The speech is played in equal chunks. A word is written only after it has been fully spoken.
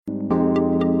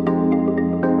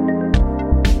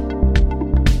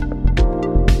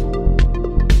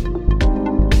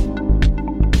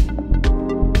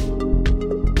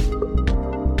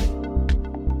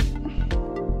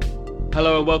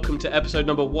and welcome to episode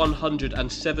number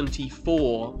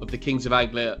 174 of the Kings of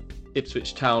Anglia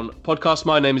Ipswich Town podcast.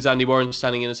 My name is Andy Warren,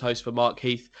 standing in as host for Mark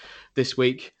Heath this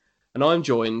week, and I'm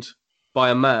joined by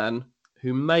a man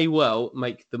who may well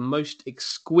make the most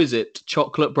exquisite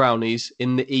chocolate brownies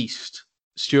in the East.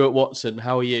 Stuart Watson,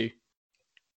 how are you?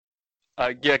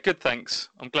 Yeah, good, thanks.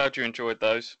 I'm glad you enjoyed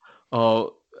those.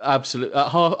 Oh, absolutely. At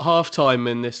half time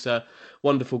in this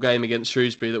wonderful game against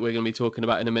Shrewsbury that we're going to be talking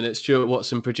about in a minute, Stuart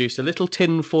Watson produced a little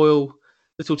tin foil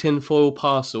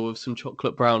parcel of some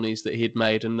chocolate brownies that he'd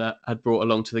made and had brought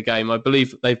along to the game. I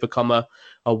believe they've become a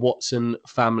Watson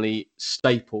family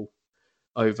staple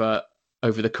over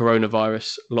the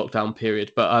coronavirus lockdown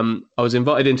period. But I was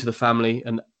invited into the family,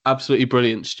 and absolutely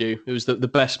brilliant, Stu. It was the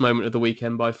best moment of the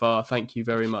weekend by far. Thank you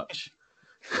very much.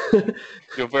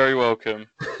 You're very welcome.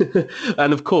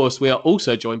 And of course, we are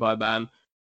also joined by a man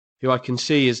who I can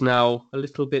see is now a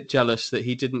little bit jealous that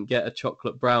he didn't get a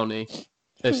chocolate brownie.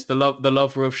 It's the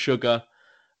lover of sugar,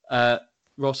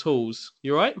 Ross Halls.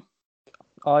 You all right?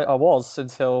 I was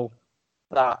until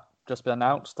that just been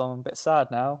announced. I'm a bit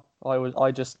sad now. I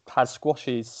just had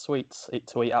squashies, sweets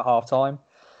to eat at half time.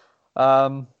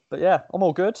 But yeah, I'm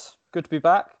all good. Good to be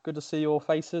back. Good to see your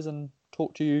faces and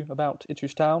talk to you about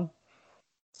Ipswich Town.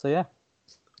 So yeah.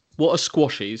 What are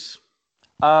squashies?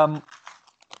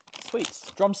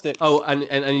 Sweets, drumsticks. Oh,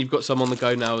 and you've got some on the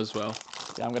go now as well.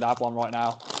 Yeah, I'm going to have one right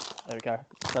now. There we go.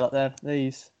 Fill up there,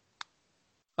 these.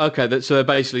 Okay, so they're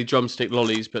basically drumstick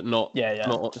lollies, but not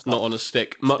on a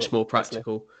stick. Much more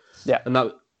practical. Basically. Yeah. And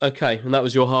that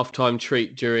was your halftime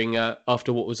treat during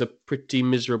after what was a pretty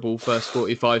miserable first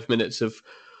 45 minutes of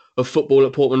football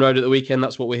at Portman Road at the weekend.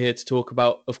 That's what we're here to talk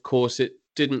about. Of course, it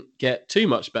didn't get too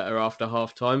much better after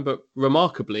halftime, but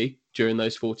remarkably, during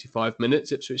those 45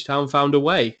 minutes, Ipswich Town found a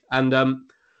way. And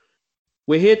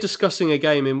we're here discussing a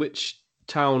game in which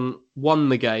Town won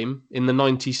the game in the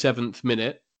 97th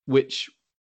minute, which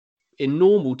in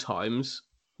normal times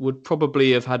would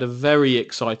probably have had a very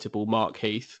excitable Mark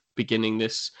Heath beginning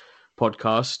this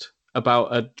podcast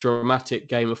about a dramatic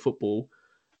game of football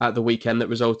at the weekend that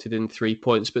resulted in 3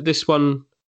 points. But this one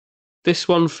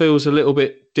feels a little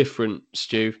bit different,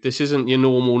 Stu. This isn't your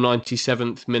normal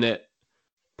 97th minute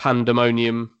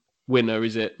pandemonium winner,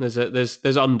 is it?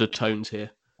 There's undertones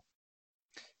here.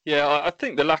 Yeah, I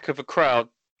think the lack of a crowd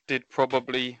did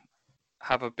probably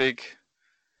have a big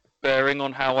bearing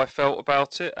on how I felt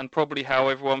about it, and probably how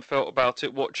everyone felt about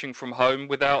it watching from home.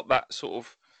 Without that sort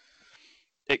of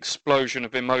explosion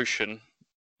of emotion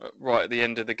right at the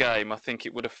end of the game, I think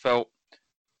it would have felt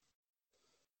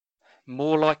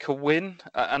more like a win.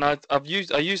 And I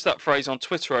used that phrase on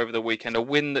Twitter over the weekend, a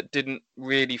win that didn't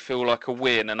really feel like a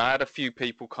win. And I had a few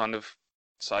people kind of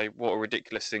say, what a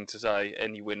ridiculous thing to say,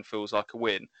 any win feels like a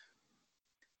win.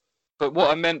 But what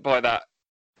I meant by that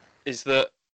is that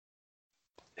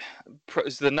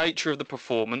the nature of the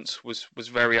performance was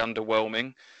very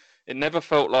underwhelming. It never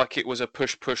felt like it was a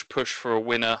push for a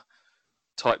winner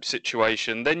type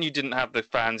situation. Then you didn't have the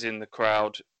fans in the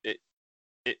crowd.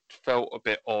 It felt a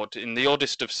bit odd. In the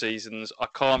oddest of seasons, I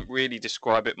can't really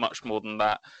describe it much more than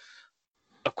that.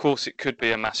 Of course, it could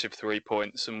be a massive 3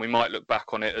 points, and we might look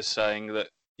back on it as saying that,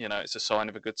 you know, it's a sign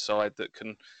of a good side that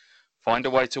can find a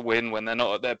way to win when they're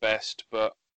not at their best.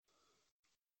 But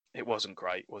it wasn't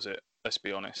great, was it? Let's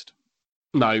be honest.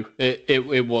 No,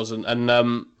 it wasn't.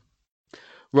 And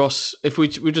Ross, if we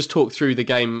just talk through the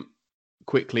game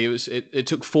quickly, it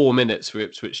took 4 minutes for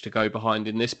Ipswich to go behind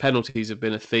in this. Penalties have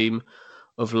been a theme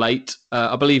of late.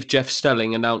 I believe Jeff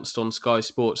Stelling announced on Sky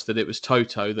Sports that it was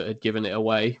Toto that had given it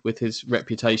away, with his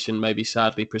reputation maybe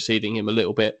sadly preceding him a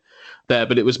little bit there.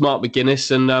 But it was Mark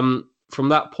McGuinness, and from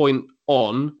that point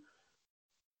on,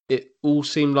 it all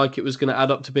seemed like it was going to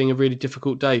add up to being a really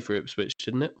difficult day for Ipswich,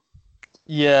 didn't it?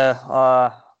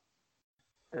 Yeah,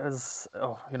 it was.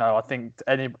 I think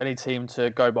any team to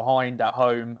go behind at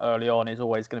home early on is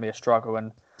always going to be a struggle,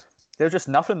 and there was just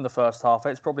nothing in the first half.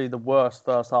 It's probably the worst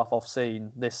first half I've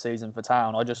seen this season for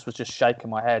Town. I was just shaking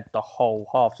my head the whole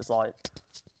half, just like,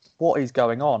 what is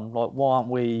going on? Like, why aren't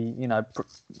we,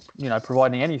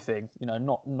 providing anything?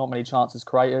 Not many chances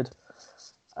created,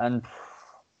 and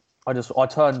I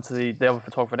turned to the other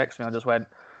photographer next to me and I just went,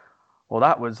 well,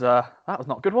 that was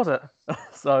not good, was it?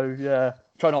 So yeah,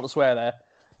 try not to swear there.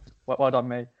 Well done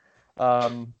me.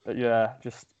 But yeah,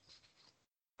 just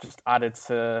added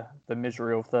to the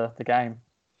misery of the game.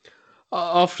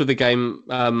 After the game,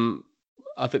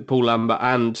 I think Paul Lambert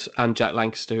and Jack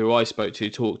Lancaster, who I spoke to,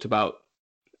 talked about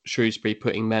Shrewsbury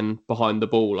putting men behind the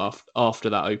ball after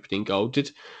that opening goal.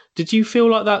 Did you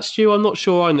feel like that, Stu? I'm not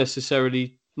sure I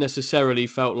necessarily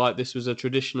felt like this was a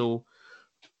traditional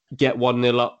get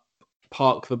 1-0 up,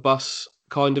 park the bus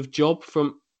kind of job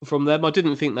from them. I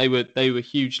didn't think they were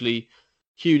hugely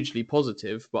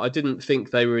positive, but I didn't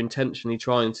think they were intentionally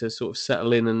trying to sort of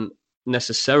settle in and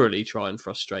necessarily try and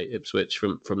frustrate Ipswich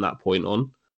from that point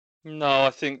on. No, I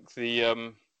think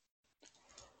the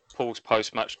Paul's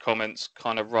post-match comments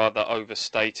kind of rather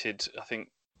overstated. I think,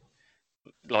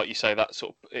 like you say, that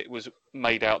sort of, it was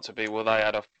made out to be, well, they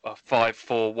had a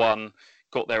 5-4-1,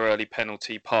 got their early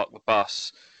penalty, parked the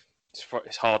bus.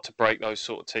 It's hard to break those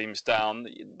sort of teams down.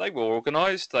 They were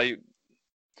organised.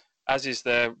 As is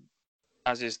their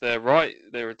right.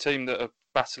 They're a team that are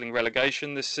battling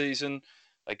relegation this season.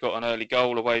 They got an early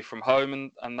goal away from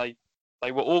home, and they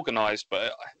were organised.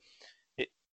 But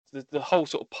the whole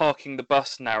sort of parking the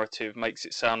bus narrative makes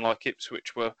it sound like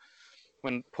Ipswich were,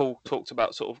 when Paul talked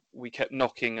about sort of, we kept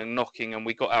knocking and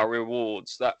we got our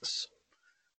rewards. That's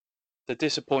the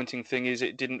disappointing thing, is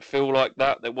it didn't feel like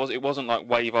that. It wasn't like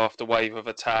wave after wave of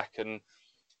attack, and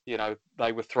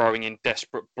they were throwing in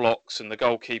desperate blocks and the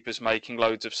goalkeeper's making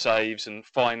loads of saves, and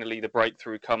finally the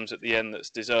breakthrough comes at the end that's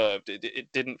deserved.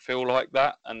 It didn't feel like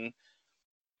that, and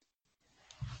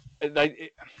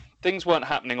things weren't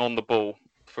happening on the ball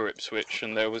for Ipswich,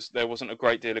 and there wasn't a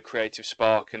great deal of creative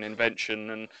spark and invention,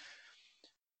 and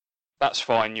that's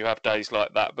fine. You have days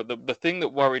like that, but the thing that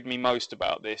worried me most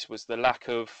about this was the lack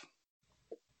of,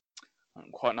 I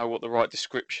don't quite know what the right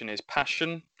description is,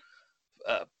 passion,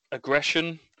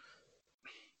 aggression,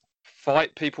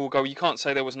 fight. People will go, you can't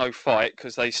say there was no fight,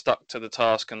 because they stuck to the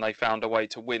task and they found a way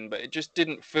to win, but it just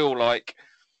didn't feel like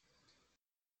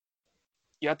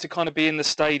you had to kind of be in the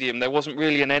stadium. There wasn't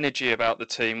really an energy about the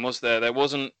team, was there? There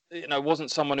wasn't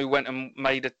someone who went and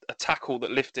made a tackle that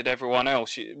lifted everyone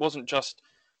else. It wasn't just,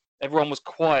 everyone was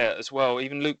quiet as well.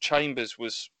 Even Luke Chambers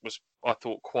was I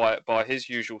thought, quiet by his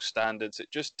usual standards.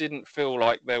 It just didn't feel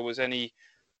like there was any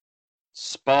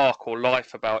spark or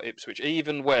life about Ipswich.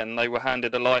 Even when they were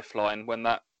handed a lifeline, when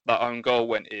that own goal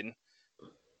went in,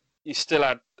 you still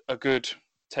had a good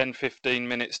 10-15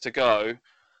 minutes to go,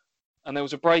 and there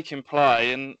was a break in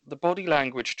play, and the body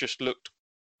language just looked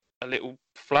a little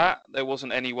flat. There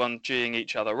wasn't anyone geeing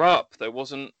each other up. There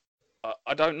wasn't,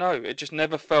 I don't know, it just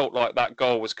never felt like that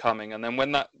goal was coming. And then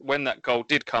when that goal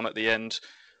did come at the end,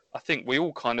 I think we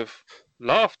all kind of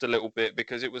laughed a little bit,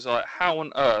 because it was like, how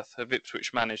on earth have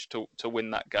Ipswich managed to win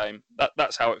that game?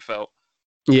 That's how it felt.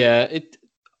 Yeah,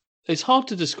 it's hard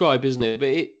to describe, isn't it? But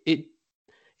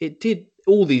it did.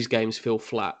 All these games feel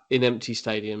flat in empty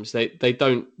stadiums.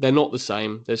 They're not the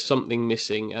same. There's something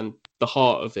missing, and the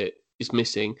heart of it is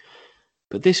missing.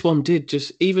 But this one did,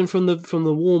 just even from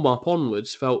the warm up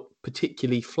onwards, felt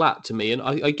particularly flat to me. And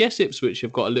I guess Ipswich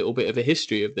have got a little bit of a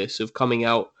history of this, of coming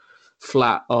out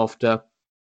flat after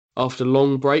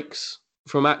long breaks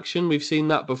from action. We've seen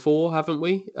that before, haven't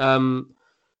we?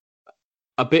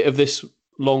 A bit of this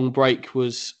long break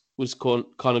was kind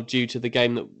of due to the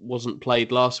game that wasn't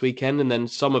played last weekend, and then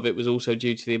some of it was also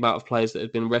due to the amount of players that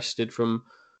had been rested from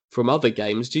other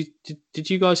games. Did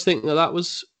you guys think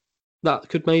that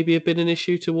could maybe have been an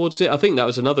issue towards it? I think that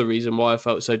was another reason why I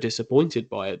felt so disappointed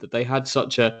by it, that they had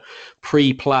such a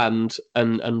pre-planned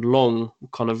and long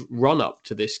kind of run-up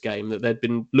to this game, that they'd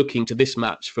been looking to this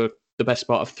match for the best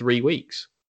part of 3 weeks.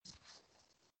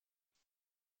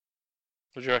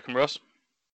 What do you reckon, Ross?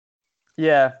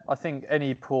 Yeah, I think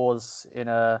any pause in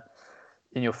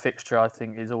your fixture, I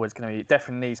think, is always going to be,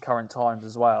 definitely these current times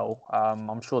as well.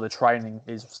 I'm sure the training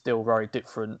is still very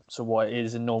different to what it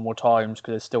is in normal times,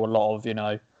 because there's still a lot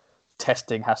of,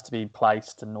 testing has to be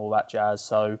placed and all that jazz.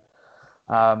 So,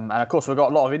 and of course we've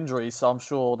got a lot of injuries, so I'm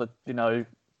sure that,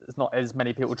 there's not as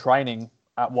many people training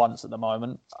at once at the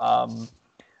moment.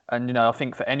 And, I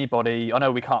think for anybody, I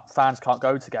know fans can't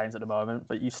go to games at the moment,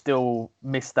 but you still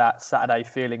miss that Saturday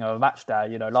feeling of a match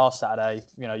day. Last Saturday,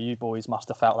 you boys must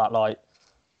have felt that like,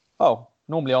 oh,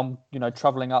 normally I'm,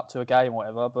 travelling up to a game or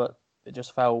whatever, but it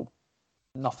just felt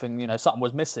nothing, something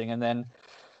was missing. And then,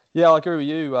 yeah, I agree with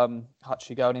you,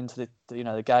 Hutchie, going into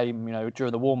the game,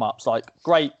 during the warm-ups, like,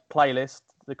 great playlist.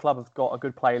 The club have got a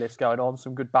good playlist going on,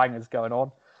 some good bangers going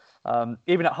on.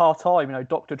 Even at half-time,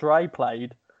 Dr. Dre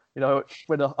played.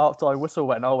 When the half-time whistle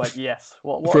went, I went, yes.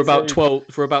 What for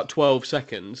about 12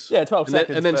 seconds. Yeah, 12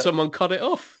 seconds. And then someone cut it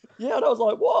off. Yeah, and I was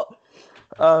like, what?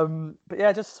 But yeah,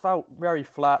 it just felt very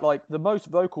flat. Like, the most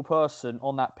vocal person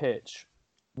on that pitch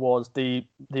was the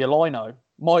Lino,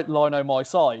 my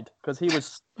side, because he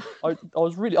was. I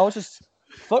was just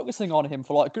focusing on him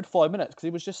for like a good 5 minutes, because he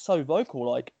was just so vocal.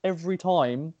 Like, every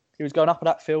time he was going up at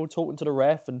that field, talking to the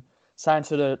ref and saying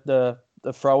to the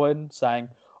throw-in, saying,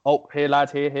 oh, here,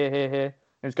 lad, here. And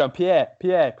he was going, Pierre,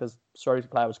 because Surrey's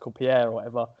player was called Pierre or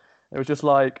whatever. It was just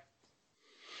like,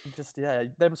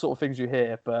 them sort of things you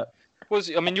hear. But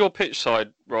Your pitch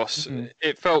side, Ross,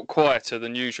 it felt quieter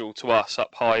than usual to us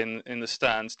up high in the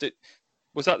stands.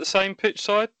 Was that the same pitch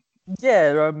side?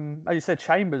 Yeah, as you said,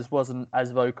 Chambers wasn't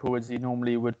as vocal as he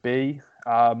normally would be.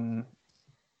 And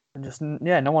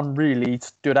no one really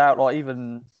stood out. Like,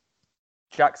 even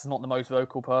Jackson's not the most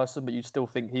vocal person, but you'd still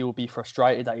think he will be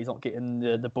frustrated that he's not getting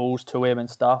the balls to him and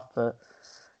stuff. But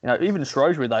even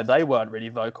Shrewsbury, though, they weren't really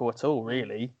vocal at all,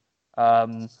 really.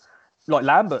 Like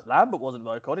Lambert wasn't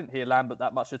vocal. I didn't hear Lambert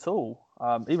that much at all.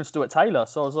 Even Stuart Taylor.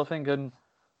 So I was thinking,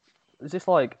 is this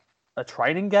like a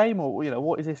training game, or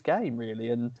what is this game really?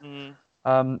 And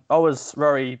I was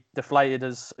very deflated,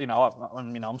 as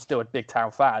I'm still a big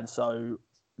Town fan, so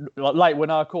like late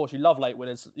winner, of course, you love late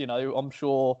winners. I'm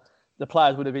sure the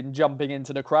players would have been jumping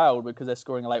into the crowd because they're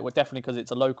scoring a late. Well, definitely because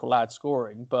it's a local lad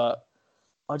scoring. But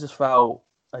I just felt,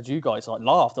 as you guys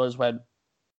laughed, I just went,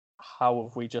 how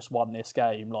have we just won this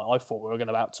game? Like, I thought we were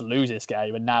about to lose this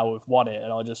game, and now we've won it.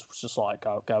 And I just was just like,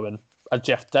 going. As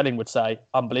Jeff Denning would say,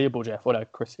 unbelievable, Jeff.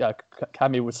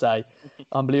 Cammy would say,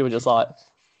 unbelievable.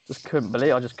 Just couldn't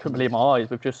believe. I just couldn't believe my eyes.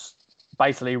 We've just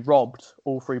basically robbed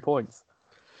all 3 points.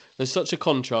 There's such a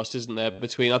contrast, isn't there,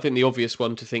 between, I think the obvious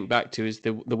one to think back to is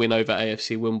the win over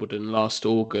AFC Wimbledon last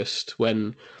August,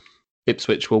 when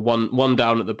Ipswich were one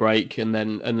down at the break, and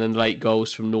then late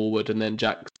goals from Norwood, and then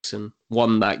Jackson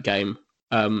won that game.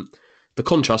 The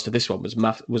contrast of this one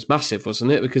was massive,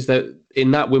 wasn't it? Because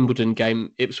in that Wimbledon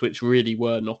game, Ipswich really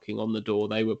were knocking on the door.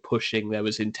 They were pushing. There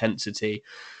was intensity,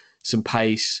 some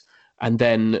pace, and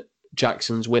then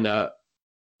Jackson's winner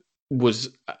was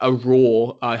a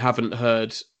roar I haven't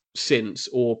heard since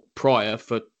or prior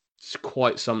for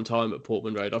quite some time at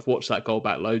Portman Road. I've watched that goal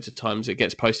back loads of times. It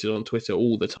gets posted on Twitter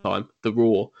all the time. The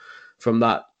roar from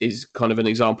that is kind of an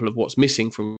example of what's missing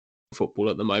from football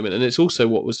at the moment, and it's also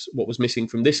what was missing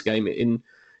from this game in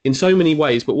so many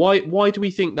ways. But why do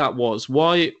we think that was?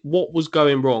 What was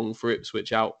going wrong for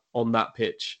Ipswich out on that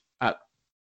pitch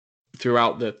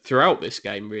throughout this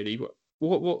game? Really,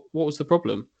 what was the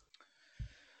problem?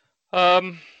 I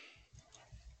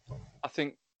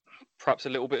think perhaps a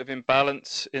little bit of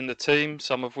imbalance in the team,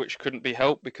 some of which couldn't be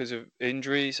helped because of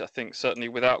injuries. I think certainly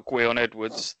without Gwion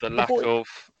Edwards, the lack of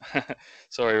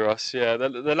sorry, Ross,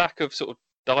 the lack of sort of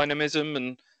dynamism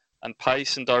and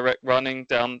pace and direct running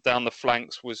down the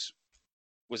flanks was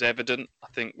evident. I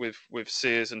think with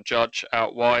Sears and Judge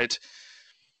out wide,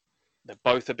 they're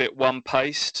both a bit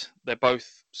one-paced. They're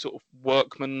both sort of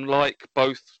workman-like.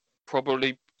 Both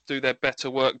probably do their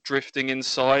better work drifting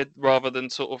inside rather than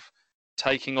sort of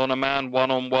taking on a man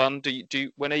one-on-one. Do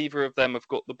you, when either of them have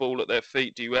got the ball at their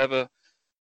feet, do you ever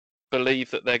believe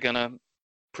that they're going to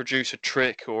produce a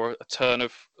trick or a turn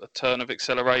of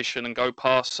acceleration and go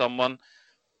past someone?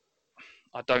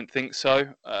 I don't think so.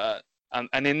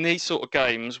 And in these sort of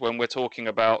games, when we're talking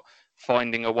about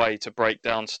finding a way to break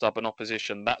down stubborn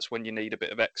opposition, that's when you need a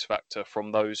bit of X factor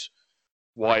from those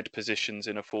wide positions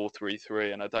in a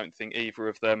 4-3-3, and I don't think either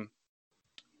of them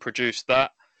produced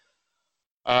that.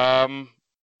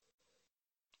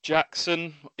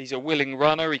 Jackson, he's a willing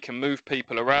runner. He can move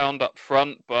people around up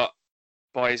front, but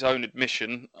by his own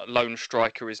admission, a lone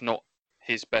striker is not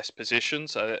his best position.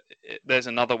 So there's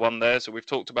another one there. So we've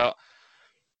talked about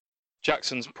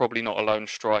Jackson's probably not a lone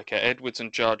striker. Edwards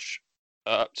and Judge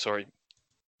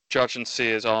and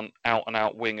Sears aren't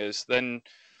out-and-out wingers. Then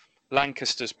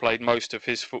Lancaster's played most of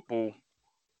his football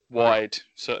wide,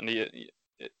 certainly at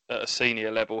a senior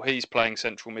level. He's playing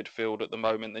central midfield at the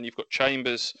moment. Then you've got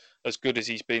Chambers, as good as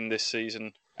he's been this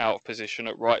season, out of position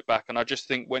at right back. And I just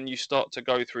think when you start to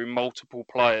go through multiple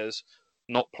players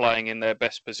not playing in their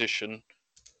best position,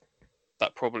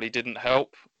 that probably didn't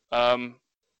help.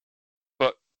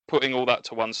 But putting all that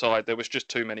to one side, there was just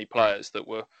too many players that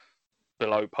were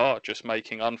below par, just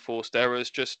making unforced errors,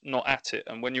 just not at it.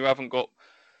 And when you have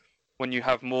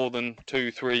more than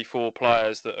 2, 3, 4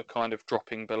 players that are kind of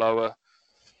dropping below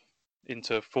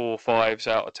into 4, 5s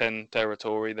out of 10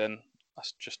 territory, then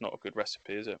that's just not a good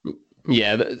recipe, is it?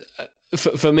 Yeah,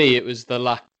 for me, it was the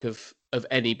lack of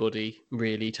anybody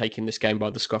really taking this game by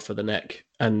the scruff of the neck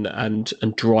and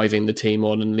driving the team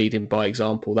on and leading by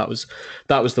example. That was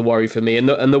the worry for me, and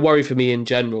the worry for me in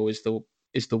general is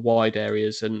the wide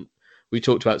areas. And we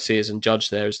talked about Sears and Judge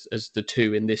there as the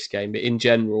two in this game, but in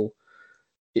general,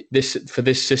 for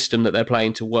this system that they're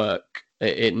playing to work,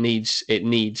 it needs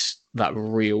that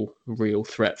real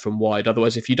threat from wide.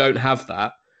 Otherwise, if you don't have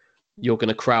that, you're going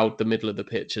to crowd the middle of the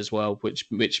pitch as well,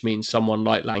 which means someone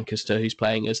like Lancaster, who's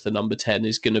playing as the number 10,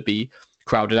 is going to be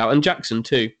crowded out, and Jackson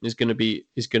too is going to be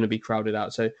crowded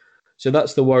out. So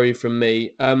that's the worry from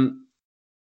me. I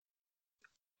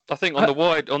think on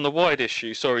the wide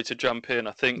issue, sorry to jump in,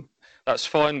 I think that's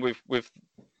fine with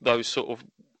those sort of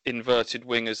inverted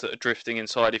wingers that are drifting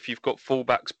inside. If you've got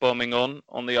fullbacks bombing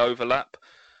on the overlap,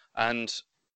 and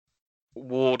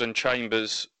Ward and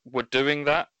Chambers were doing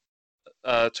that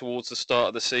towards the start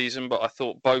of the season, but I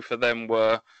thought both of them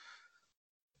were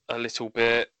a little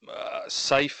bit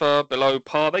safer, below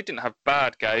par. They didn't have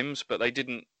bad games, but they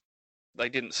didn't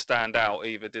stand out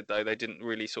either, did they? They didn't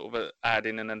really sort of add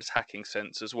in an attacking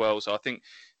sense as well. So I think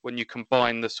when you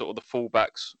combine the sort of the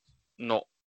fullbacks not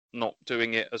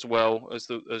doing it as well as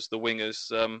the wingers,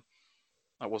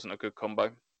 that wasn't a good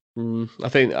combo. I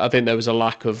think there was a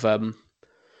lack of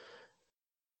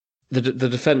the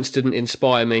defence didn't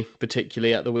inspire me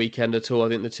particularly at the weekend at all. I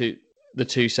think the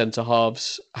two centre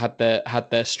halves had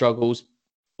their struggles.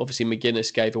 Obviously,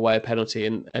 McGuinness gave away a penalty,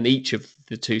 and each of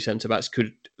the two centre backs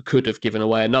could have given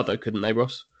away another, couldn't they,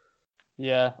 Ross?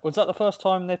 Yeah. Was that the first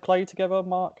time they played together,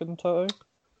 Mark and Toto?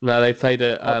 No, they played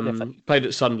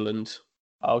at Sunderland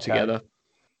together.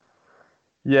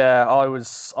 Yeah, I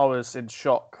was in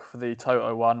shock for the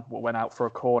Toto one. What went out for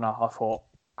a corner, I thought,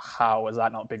 how has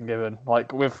that not been given?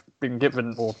 Like, we've been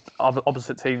given, or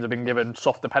opposite teams have been given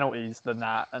softer penalties than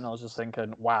that, and I was just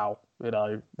thinking, wow,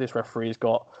 this referee's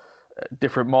got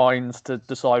different minds to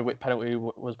decide which penalty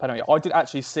was penalty. I did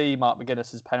actually see Mark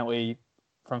McGuinness's penalty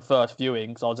from first viewing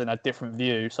because I was in a different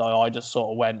view, so I just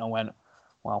sort of went,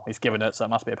 well, he's given it, so it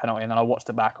must be a penalty. And then I watched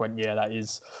it back and went, yeah, that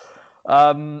is.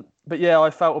 But yeah, I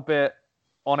felt a bit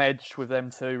on edge with them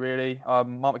too, really.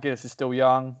 Mark McGuinness is still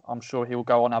young. I'm sure he will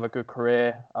go on and have a good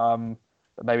career. But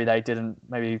maybe they didn't.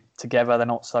 Maybe together they're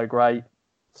not so great.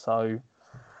 So,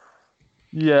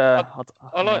 yeah.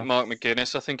 I like Mark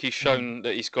McGuinness. I think he's shown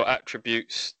that he's got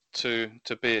attributes to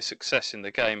be a success in the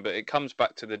game. But it comes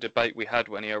back to the debate we had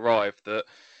when he arrived, that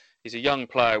he's a young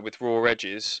player with raw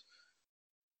edges.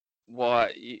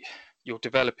 Why you're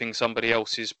developing somebody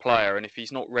else's player, and if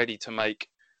he's not ready to make,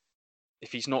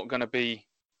 if he's not going to be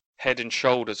head and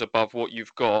shoulders above what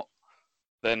you've got,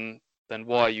 then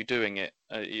why are you doing it?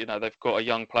 They've got a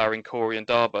young player in Corey and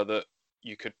Darba that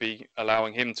you could be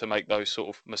allowing him to make those sort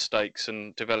of mistakes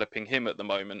and developing him at the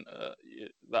moment.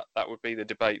 That would be the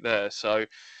debate there. So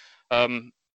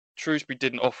Shrewsbury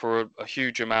didn't offer a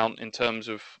huge amount in terms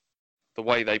of the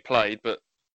way they played, but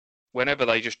whenever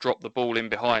they just dropped the ball in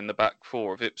behind the back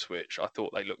four of Ipswich, I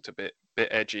thought they looked a bit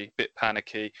edgy, bit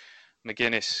panicky.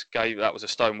 McGuinness that was a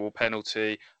Stonewall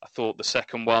penalty. I thought the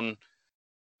second one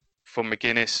from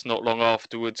McGuinness not long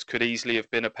afterwards could easily have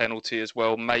been a penalty as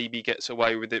well. Maybe gets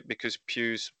away with it because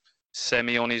Pugh's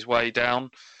semi on his way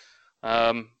down.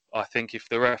 I think if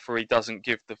the referee doesn't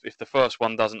if the first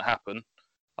one doesn't happen,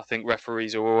 I think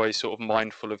referees are always sort of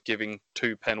mindful of giving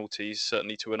two penalties,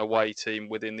 certainly to an away team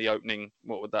within the opening,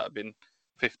 what would that have been,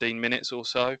 15 minutes or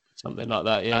so? Something like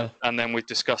that, yeah. And then we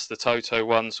discussed the Toto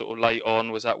one sort of late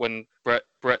on. Was that when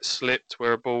Brett slipped,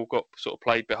 where a ball got sort of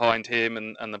played behind him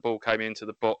and the ball came into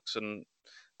the box, and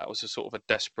that was a sort of a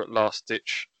desperate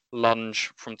last-ditch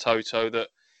lunge from Toto that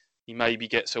he maybe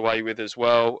gets away with as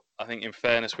well. I think in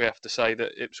fairness, we have to say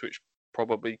that Ipswich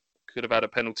probably could have had a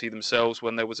penalty themselves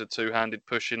when there was a two-handed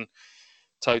push in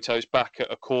Toto's back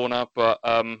at a corner, but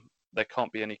there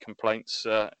can't be any complaints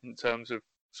in terms of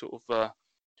sort of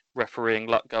refereeing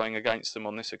luck going against them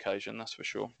on this occasion, that's for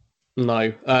sure.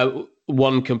 No.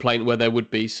 One complaint where there would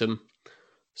be some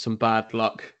bad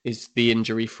luck is the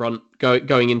injury front.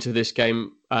 Going into this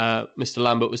game, Mr.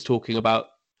 Lambert was talking about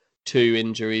two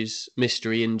injuries,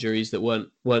 mystery injuries that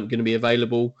weren't going to be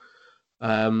available.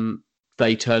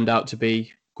 They turned out to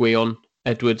be Gwion,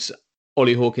 Edwards,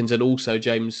 Ollie Hawkins, and also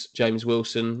James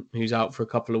Wilson, who's out for a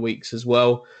couple of weeks as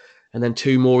well. And then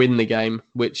two more in the game,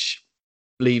 which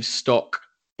leaves stock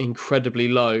incredibly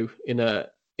low in a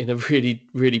really,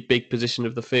 really big position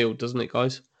of the field, doesn't it,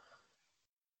 guys?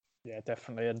 Yeah,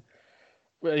 definitely.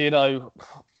 And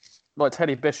like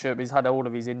Teddy Bishop, he's had all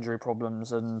of his injury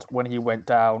problems, and when he went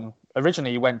down,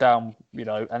 originally he went down,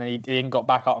 and he didn't got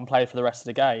back up and played for the rest of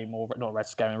the game, or not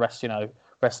rest of the game, rest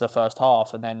of the first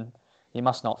half, and then he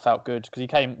must not felt good because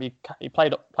he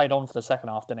played on for the second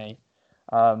half, didn't he?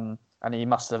 And he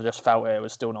must have just felt it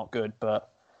was still not good. But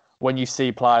when you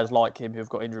see players like him who've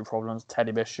got injury problems,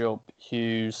 Teddy Bishop,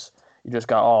 Hughes, you just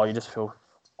go, you just feel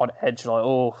on edge,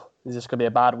 like, is this going to be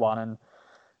a bad one? And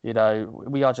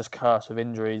we are just cursed with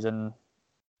injuries. And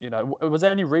was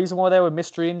there any reason why there were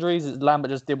mystery injuries?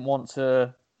 Lambert just didn't want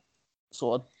to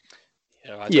sort of.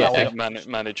 Yeah, I think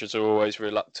managers are always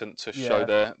reluctant to show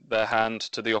their hand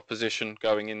to the opposition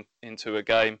going into a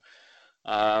game,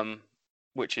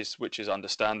 which is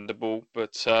understandable.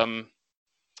 But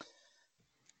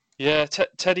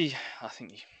Teddy, I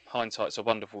think hindsight's a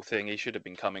wonderful thing. He should have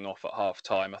been coming off at half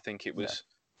time. I think it was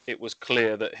it was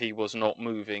clear that he was not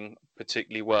moving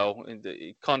particularly well. And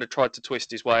he kind of tried to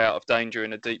twist his way out of danger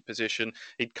in a deep position.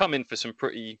 He'd come in for some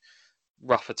pretty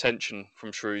rough attention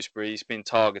from Shrewsbury. He's been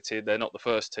targeted. They're not the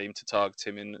first team to target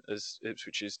him in as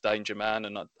Ipswich's danger man,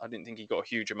 and I didn't think he got a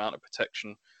huge amount of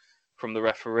protection from the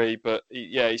referee. But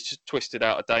he's just twisted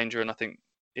out of danger, and I think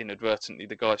inadvertently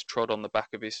the guy's trod on the back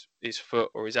of his foot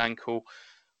or his ankle.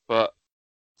 But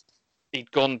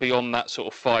he'd gone beyond that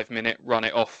sort of 5-minute run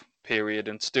it off period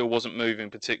and still wasn't moving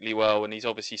particularly well. And he's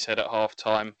obviously said at half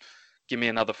time, give me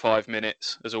another 5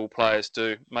 minutes, as all players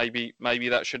do. Maybe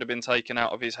that should have been taken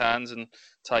out of his hands and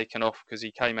taken off, because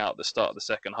he came out at the start of the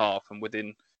second half, and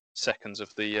within seconds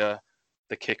of the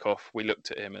kick-off, we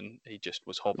looked at him and he just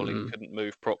was hobbling, couldn't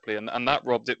move properly. And that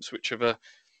robbed Ipswich of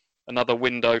another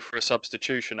window for a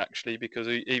substitution, actually, because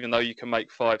even though you can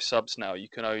make 5 subs now, you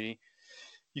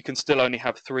can still only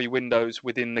have 3 windows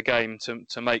within the game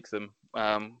to make them,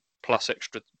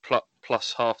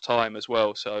 plus half time as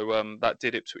well. So that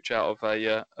did Ipswich out of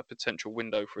a potential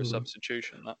window for a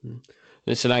substitution.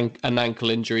 It's an ankle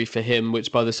injury for him,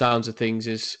 which by the sounds of things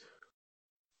is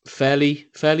fairly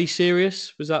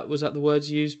serious. Was that the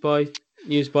words used by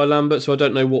Lambert? So I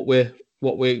don't know what we're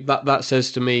that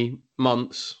says to me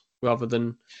months rather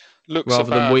than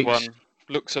weeks.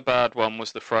 Looks a bad one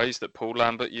was the phrase that Paul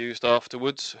Lambert used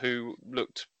afterwards, who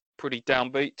looked pretty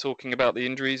downbeat, talking about the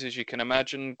injuries, as you can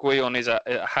imagine. Guyon is a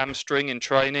hamstring in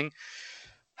training.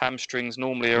 Hamstrings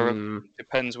normally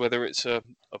depends whether it's a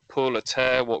pull, a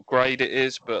tear, what grade it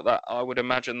is, but that I would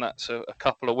imagine that's a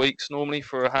couple of weeks normally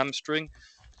for a hamstring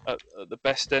at the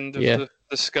best end of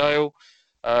the scale.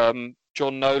 John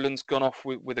Nolan's gone off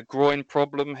with a groin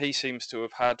problem. He seems to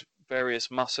have had various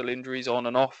muscle injuries on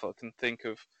and off. I can think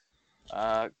of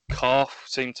calf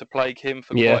seemed to plague him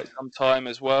for quite some time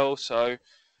as well. So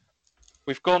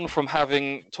we've gone from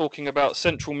talking about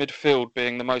central midfield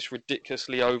being the most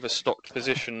ridiculously overstocked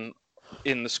position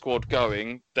in the squad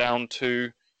going, down to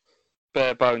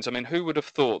bare bones. I mean, who would have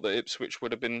thought that Ipswich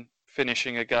would have been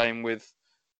finishing a game with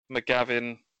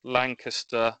McGavin,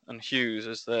 Lancaster and Hughes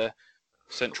as their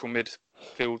central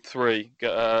midfield 3,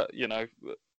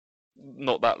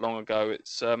 not that long ago.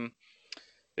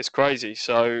 It's crazy.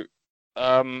 So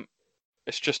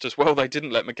it's just as well they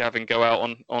didn't let McGavin go out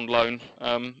on loan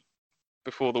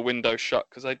before the window shut,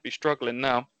 because they'd be struggling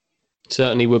now.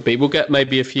 Certainly would be. We'll get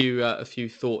maybe a few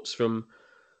thoughts from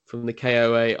the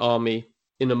KOA army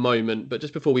in a moment, but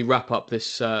just before we wrap up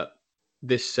this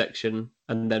section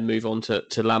and then move on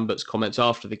to Lambert's comments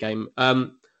after the game,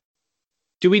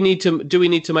 do we need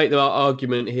to make the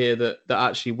argument here that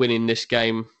actually winning this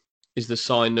game is the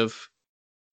sign of,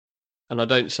 and I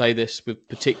don't say this with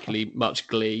particularly much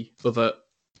glee, of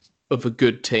a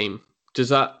good team?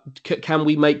 Can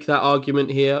we make that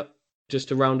argument here just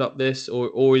to round up this, or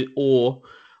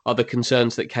are the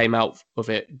concerns that came out of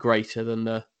it greater than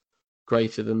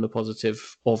the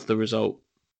positive of the result?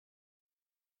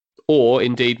 Or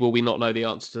indeed, will we not know the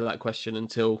answer to that question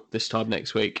until this time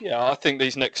next week? Yeah, I think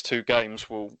these next 2 games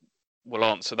will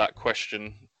answer that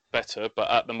question better.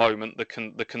 But at the moment,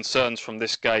 the concerns from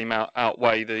this game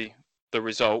outweigh the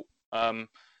result.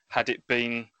 Had it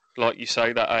been, like you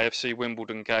say, that AFC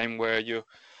Wimbledon game where you're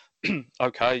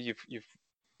okay,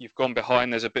 you've gone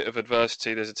behind, there's a bit of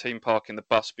adversity, there's a team parking the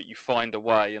bus, but you find a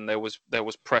way, and there was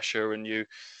pressure, and you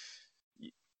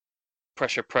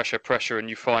pressure, and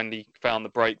you finally found the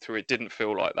breakthrough. It didn't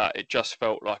feel like that. It just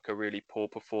felt like a really poor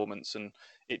performance, and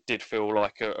it did feel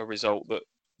like a result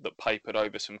that papered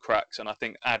over some cracks. And I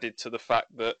think added to the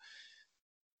fact that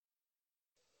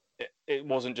it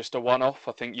wasn't just a one-off.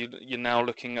 I think you're now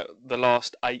looking at the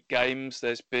last 8 games.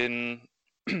 There's been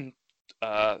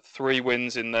 3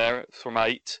 wins in there from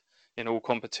 8 in all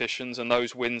competitions, and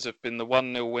those wins have been the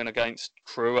 1-0 win against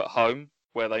Crewe at home,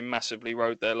 where they massively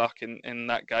rode their luck in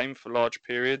that game for large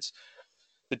periods.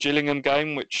 The Gillingham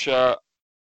game, which I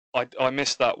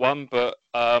missed that one, but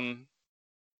I mean,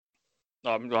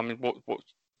 what?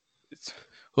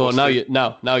 Well, now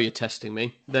you're testing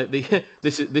me.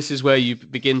 This is where you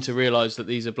begin to realise that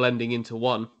these are blending into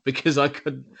one, because I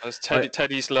could. That was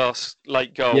Teddy's last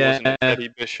late goal, wasn't it? Teddy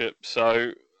Bishop.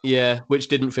 So which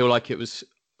didn't feel like it was,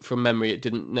 from memory. It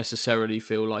didn't necessarily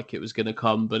feel like it was going to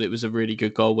come, but it was a really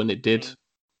good goal when it did.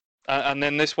 And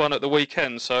then this one at the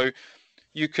weekend. So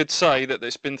you could say that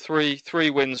there's been three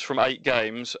wins from 8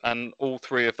 games, and all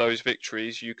 3 of those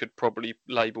victories you could probably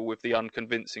label with the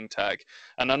unconvincing tag.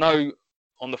 And I know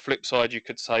on the flip side, you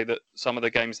could say that some of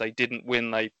the games they didn't win,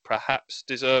 they perhaps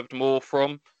deserved more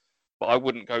from, but I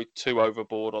wouldn't go too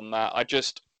overboard on that.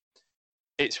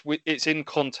 It's in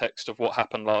context of what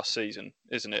happened last season,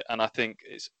 isn't it? And I think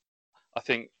I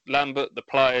think Lambert, the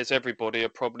players, everybody are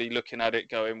probably looking at it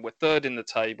going, we're third in the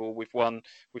table. We've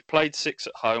played 6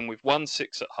 at home. We've won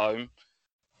 6 at home.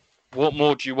 What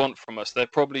more do you want from us?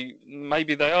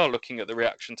 Maybe they are looking at the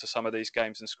reaction to some of these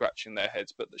games and scratching their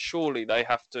heads, but surely they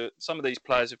have to, some of these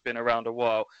players have been around a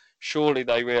while. Surely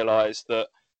they realise that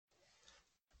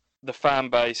the fan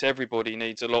base, everybody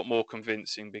needs a lot more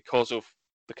convincing because of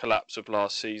the collapse of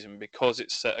last season, because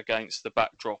it's set against the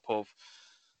backdrop of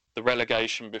the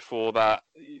relegation before that,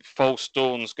 false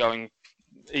dawns going,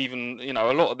 even,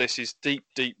 a lot of this is deep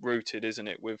rooted, isn't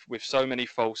it? With so many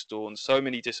false dawns, so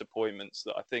many disappointments,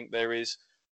 that I think there is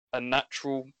a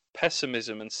natural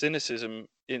pessimism and cynicism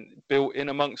built in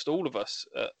amongst all of us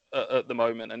at the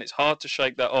moment, and it's hard to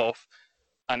shake that off.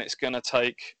 And it's going to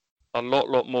take a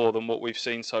lot more than what we've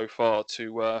seen so far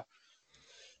to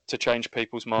change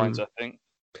people's minds. I think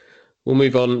we'll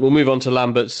move on to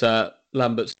Lambert's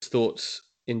thoughts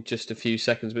in just a few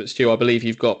seconds. But Stu, I believe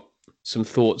you've got some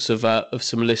thoughts of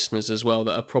some listeners as well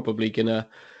that are probably I'm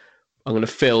gonna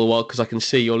fill because I can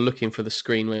see you're looking for the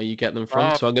screen where you get them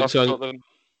from.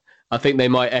 I think they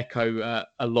might echo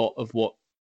a lot of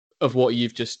what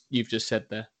you've just said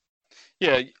there.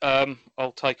 Yeah,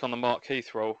 I'll take on the Mark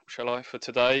Heath role, shall I, for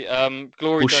today?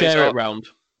 We'll share it round.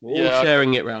 We're all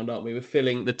sharing it round, aren't we? We're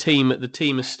filling the team. The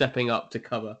team is stepping up to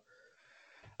cover.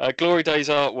 Glory Days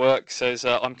artwork says,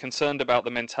 I'm concerned about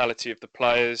the mentality of the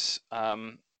players.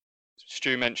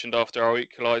 Stu mentioned after our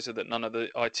equaliser that none of the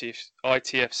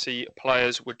ITFC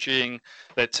players were geeing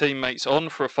their teammates on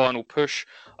for a final push.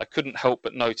 I couldn't help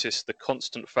but notice the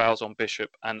constant fouls on Bishop,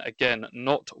 and again,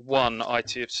 not one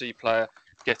ITFC player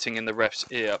getting in the ref's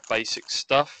ear. Basic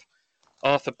stuff.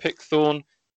 Arthur Pickthorne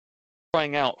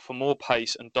crying out for more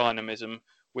pace and dynamism.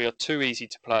 We are too easy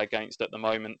to play against at the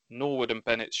moment. Norwood and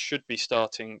Bennett should be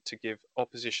starting to give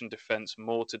opposition defence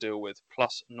more to deal with.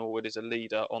 Plus, Norwood is a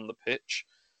leader on the pitch.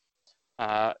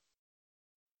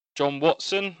 John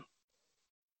Watson,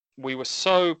 we were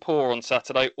so poor on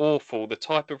Saturday, awful. The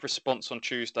type of response on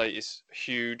Tuesday is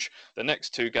huge. The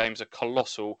next 2 games are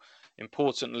colossal.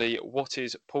 Importantly, what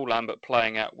is Paul Lambert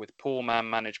playing at with poor man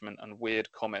management and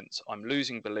weird comments? I'm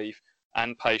losing belief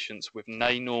and patience with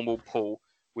nay normal Paul.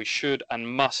 We should and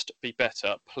must be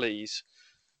better, please.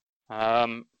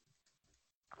 Few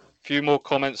more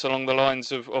comments along the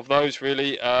lines of those,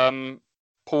 really.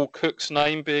 Paul Cook's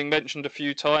name being mentioned a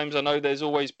few times. I know there's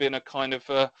always been a kind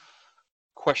of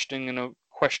questioning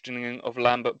of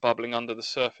Lambert bubbling under the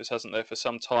surface, hasn't there, for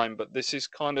some time? But this is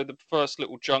kind of the first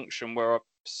little junction where I've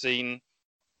seen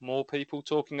more people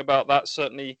talking about that.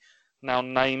 Certainly now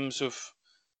names of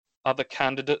other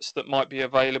candidates that might be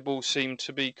available seem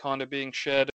to be kind of being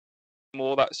shared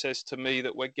more. That says to me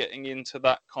that we're getting into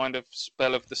that kind of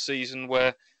spell of the season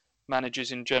where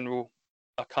managers in general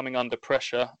are coming under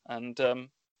pressure, and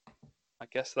I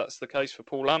guess that's the case for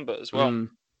Paul Lambert as well.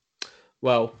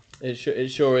 Well, it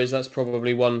sure is. That's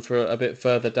probably one for a bit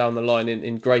further down the line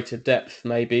in greater depth,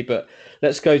 maybe. But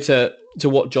let's go to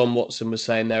what John Watson was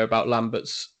saying there about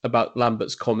Lambert's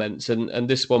comments, and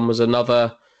this one was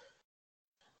another.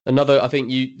 I think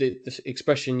the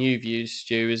expression you've used,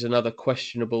 Stu, is another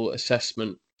questionable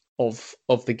assessment of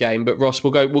the game. But Ross,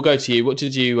 we'll go to you. What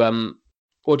did you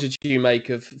make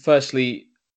of, firstly,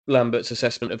 Lambert's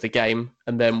assessment of the game,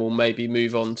 and then we'll maybe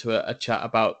move on to a chat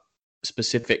about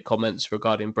specific comments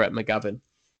regarding Brett McGavin?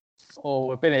 Oh,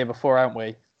 we've been here before, haven't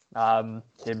we?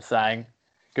 Him saying,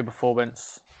 good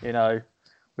performance. We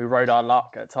rode our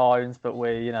luck at times, but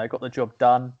we, got the job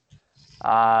done.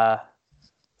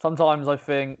 Sometimes I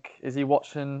think, is he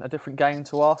watching a different game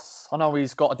to us? I know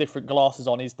he's got different glasses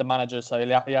on. He's the manager, so he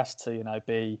has to,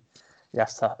 he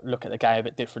has to look at the game a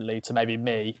bit differently to maybe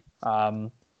me.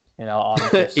 I'm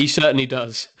just... He certainly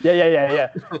does. Yeah.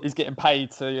 He's getting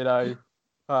paid to,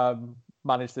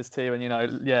 manage this team,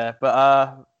 and But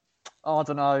I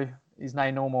don't know. He's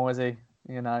no normal, is he?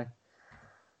 I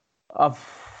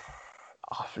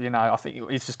think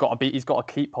he's just got to be. He's got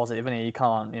to keep positive, and he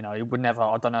can't. He would never.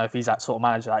 I don't know if he's that sort of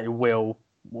manager that he will.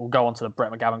 We'll go on to the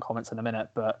Brett McGavin comments in a minute,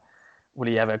 but will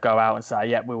he ever go out and say,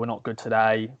 "Yeah, we were not good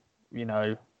today. We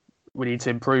need to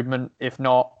improvement. If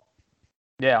not,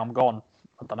 yeah, I'm gone."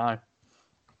 I don't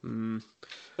know.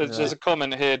 There's a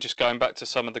comment here, just going back to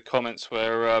some of the comments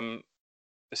where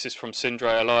this is from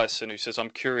Sindre Eliasson, who says,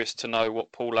 "I'm curious to know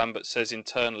what Paul Lambert says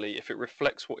internally. If it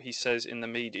reflects what he says in the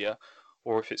media,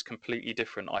 or if it's completely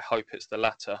different. I hope it's the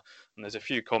latter." And there's a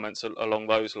few comments along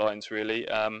those lines, really.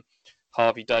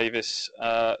 Harvey Davis,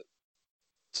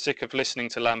 sick of listening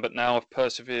to Lambert now. I've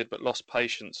persevered but lost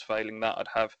patience. Failing that, I'd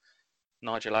have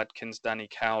Nigel Adkins, Danny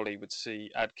Cowley would see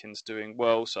Adkins doing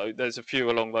well. So there's a few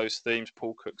along those themes.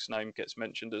 Paul Cook's name gets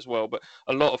mentioned as well. But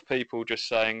a lot of people just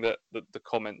saying that the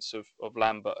comments of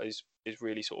Lambert is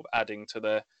really sort of adding to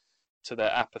their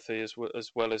apathy as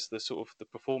well as the sort of the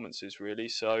performances, really.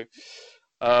 So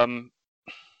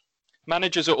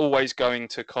managers are always going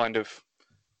to kind of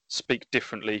speak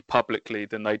differently publicly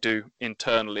than they do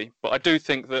internally. But I do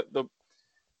think that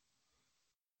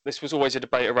this was always a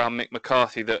debate around Mick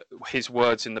McCarthy, that his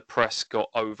words in the press got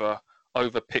over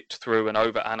picked through and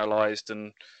over analysed,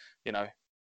 and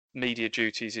media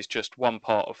duties is just one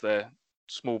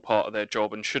small part of their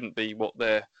job and shouldn't be what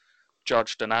they're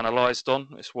judged and analysed on.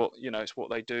 It's what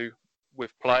they do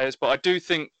with players. But I do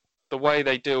think the way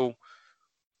they deal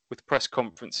with press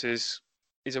conferences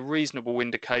is a reasonable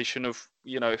indication of,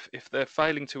 if they're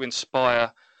failing to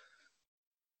inspire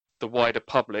the wider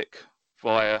public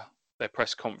via their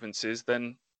press conferences,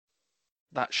 then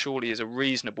that surely is a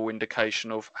reasonable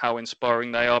indication of how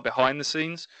inspiring they are behind the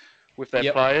scenes with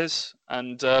their players.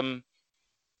 And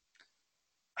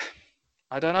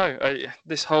I don't know,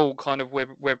 this whole kind of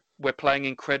we're playing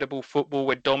incredible football,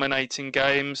 we're dominating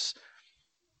games.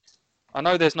 I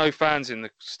know there's no fans in the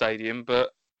stadium,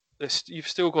 but you've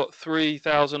still got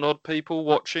 3,000 odd people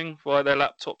watching via their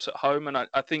laptops at home, and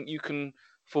I think you can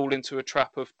fall into a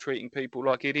trap of treating people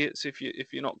like idiots if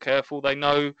you're not careful. They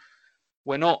know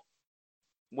we're not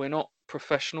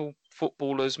professional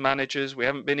footballers, managers. We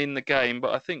haven't been in the game,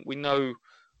 but I think we know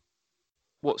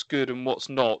what's good and what's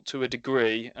not to a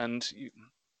degree, and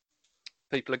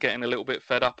people are getting a little bit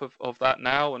fed up of that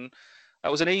now. And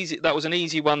that was an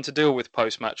easy one to deal with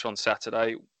post-match on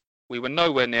Saturday. We were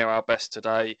nowhere near our best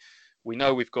today. We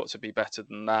know we've got to be better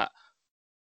than that,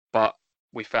 but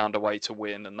we found a way to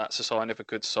win, and that's a sign of a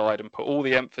good side, and put all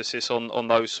the emphasis on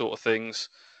those sort of things.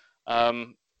 But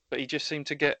he just seemed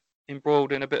to get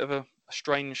embroiled in a bit of a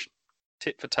strange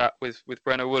tit for tat with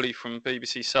Brenna Woolley from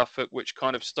BBC Suffolk, which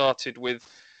kind of started with,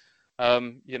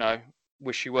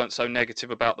 wish you weren't so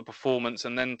negative about the performance,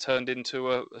 and then turned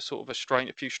into a sort of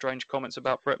a few strange comments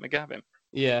about Brett McGavin.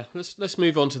 Yeah, let's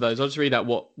move on to those. I'll just read out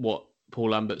what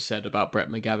Paul Lambert said about Brett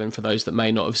McGavin for those that may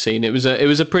not have seen. It was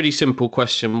a pretty simple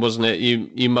question, wasn't it?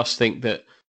 You must think that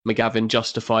McGavin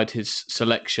justified his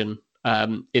selection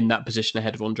in that position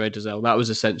ahead of Andre Dozzell. That was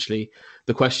essentially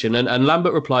the question. And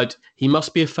Lambert replied, "He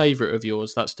must be a favourite of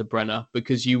yours," that's to Brenner,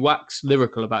 "because you wax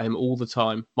lyrical about him all the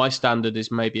time. My standard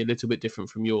is maybe a little bit different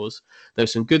from yours.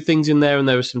 There's some good things in there, and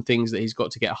there are some things that he's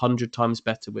got to get 100 times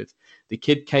better with. The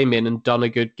kid came in and done a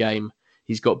good game.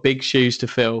 He's got big shoes to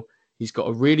fill. He's got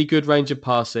a really good range of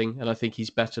passing, and I think he's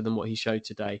better than what he showed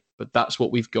today. But that's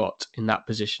what we've got in that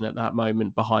position at that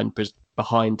moment behind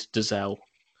Dozzell."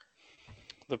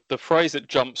 The phrase that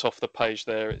jumps off the page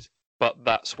there is, "But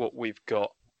that's what we've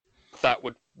got." That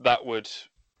would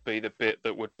be the bit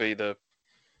that would be the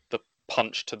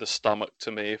punch to the stomach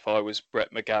to me if I was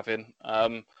Brett McGavin.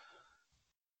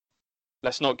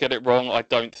 Let's not get it wrong. I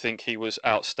don't think he was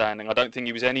outstanding. I don't think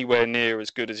he was anywhere near as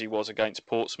good as he was against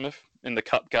Portsmouth in the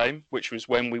cup game, which was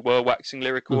when we were waxing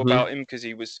lyrical about him, because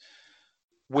he was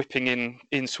whipping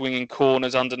in swinging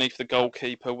corners underneath the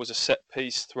goalkeeper, was a set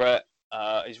piece threat.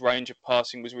 His range of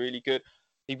passing was really good.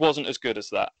 He wasn't as good as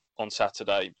that on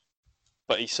Saturday,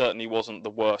 but he certainly wasn't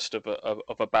the worst of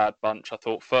a bad bunch. I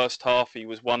thought first half he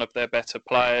was one of their better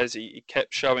players. He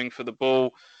kept showing for the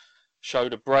ball,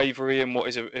 showed a bravery in what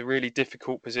is a really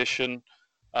difficult position.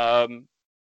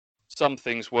 Some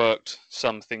things worked,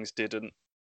 some things didn't.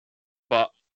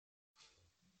 But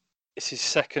it's his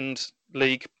second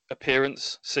league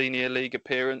appearance, senior league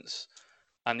appearance.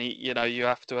 And you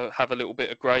have to have a little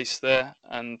bit of grace there.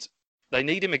 And they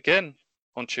need him again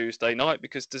on Tuesday night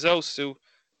because Dozzell's still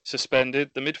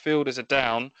suspended. The midfielders are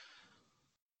down.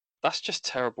 That's just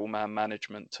terrible man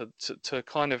management to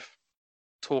kind of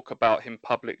talk about him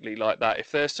publicly like that.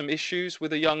 If there's some issues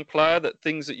with a young player,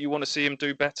 things that you want to see him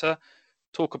do better,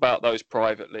 talk about those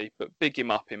privately, but big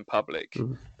him up in public.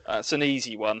 It's an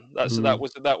easy one.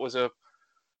 That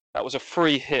was a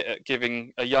free hit at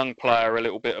giving a young player a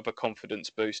little bit of a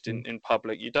confidence boost in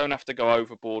public. You don't have to go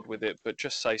overboard with it, but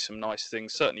just say some nice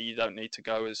things. Certainly you don't need to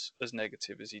go as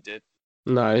negative as he did.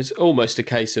 No, it's almost a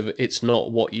case of it's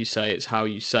not what you say, it's how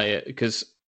you say it.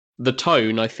 Because the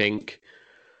tone, I think,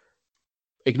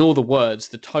 ignore the words,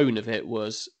 the tone of it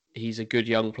was, he's a good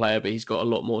young player, but he's got a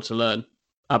lot more to learn.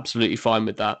 Absolutely fine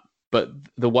with that. But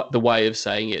the way of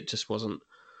saying it just wasn't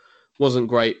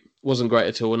great. Wasn't great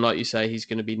at all. And like you say, he's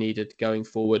going to be needed going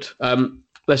forward.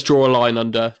 Let's draw a line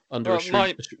under a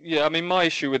my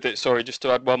issue with it, sorry, just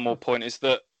to add one more point, is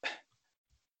that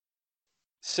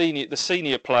the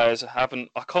senior players haven't.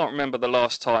 I can't remember the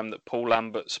last time that Paul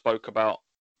Lambert spoke about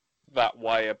that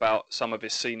way about some of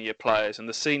his senior players, and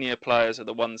the senior players are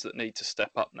the ones that need to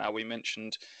step up now. We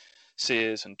mentioned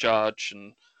Sears and Judge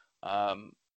and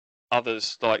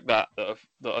others like that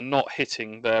are not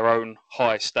hitting their own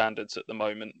high standards at the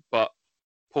moment. But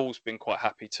Paul's been quite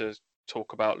happy to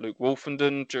talk about Luke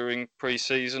Wolfenden during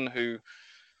pre-season, who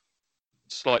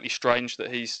slightly strange that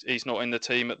he's not in the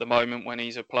team at the moment when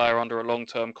he's a player under a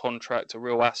long-term contract, a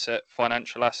real asset,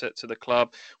 financial asset to the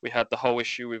club. We had the whole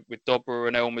issue with Dobra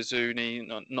and El Mazouni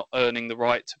not earning the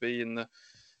right to be in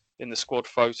the squad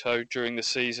photo during the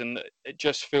season. It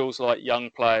just feels like young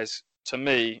players, to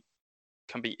me,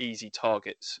 can be easy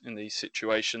targets in these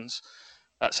situations.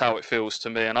 That's how it feels to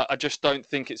me, and I just don't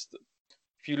think it's.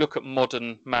 If you look at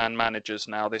modern man managers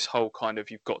now, this whole kind of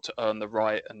you've got to earn the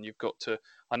right, and you've got to.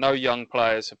 I know young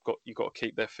players you've got to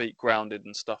keep their feet grounded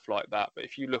and stuff like that. But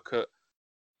if you look at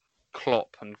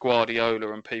Klopp and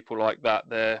Guardiola and people like that,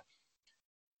 they're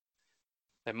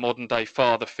modern day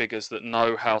father figures that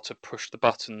know how to push the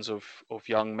buttons of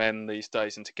young men these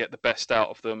days and to get the best out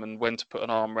of them and when to put an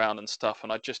arm around and stuff.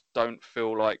 And I just don't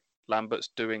feel like Lambert's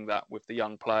doing that with the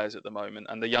young players at the moment.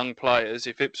 And the young players,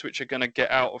 if Ipswich are going to get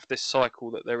out of this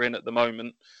cycle that they're in at the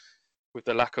moment with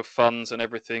the lack of funds and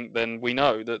everything, then we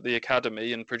know that the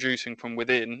academy and producing from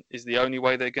within is the only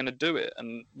way they're going to do it.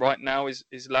 And right now, is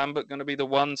Lambert going to be the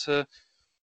one to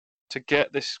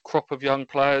get this crop of young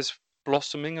players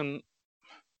blossoming? And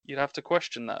you'd have to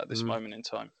question that at this moment in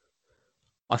time.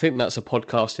 I think that's a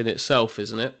podcast in itself,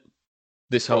 isn't it?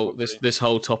 This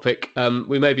whole topic.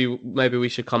 Maybe we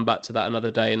should come back to that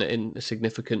another day in a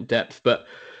significant depth. But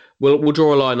we'll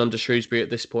draw a line under Shrewsbury at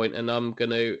this point, and I'm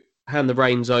going to hand the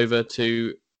reins over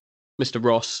to Mr.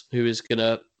 Ross, who is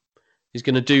gonna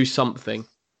do something.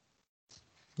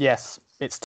 Yes,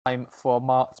 it's time for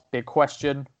Mark's big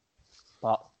question,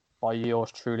 but by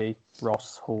yours truly,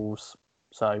 Ross Halls.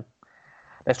 So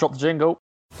let's drop the jingle.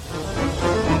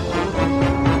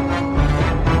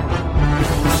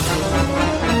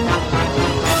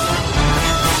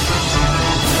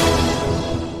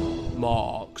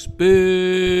 Mark's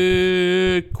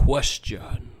big question.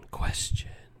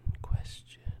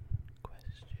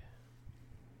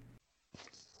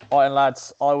 All right,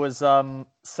 lads. I was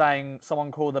saying someone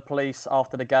called the police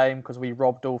after the game because we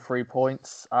robbed all 3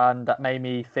 points, and that made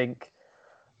me think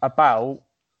about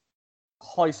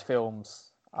heist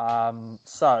films.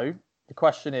 So the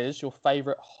question is your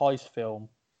favourite heist film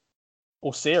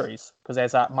or series, because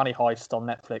there's that Money Heist on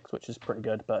Netflix, which is pretty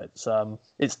good, but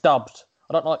it's dubbed.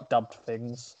 I don't like dubbed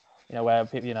things, where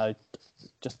people,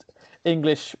 just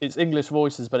English. It's English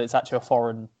voices, but it's actually a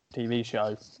foreign TV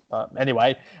show. But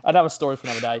anyway, another story for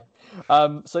another day.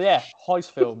 So yeah,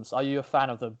 heist films. Are you a fan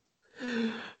of them?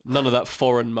 None of that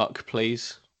foreign muck,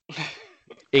 please.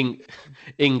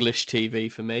 English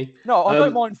TV for me. No, I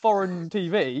don't mind foreign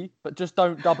TV, but just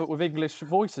don't dub it with English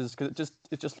voices because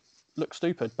it just looks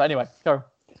stupid. But anyway, go.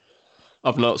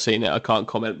 I've not seen it. I can't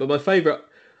comment. But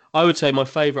I would say my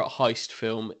favourite heist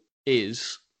film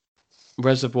is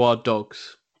Reservoir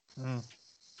Dogs,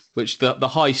 which the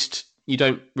heist, you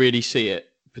don't really see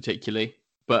it particularly,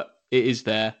 but it is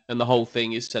there, and the whole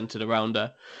thing is centered around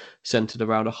a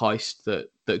heist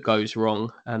that goes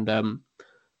wrong, and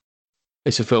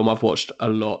it's a film I've watched a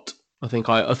lot. I think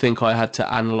I had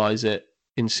to analyse it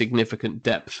in significant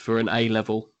depth for an A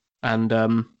level, and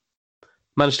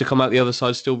managed to come out the other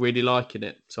side still really liking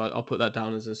it. So I'll put that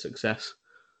down as a success.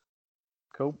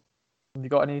 Cool. Have you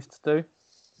got any to do?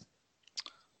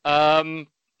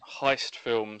 Heist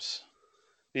films.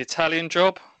 The Italian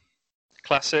Job,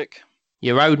 classic.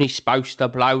 You're only supposed to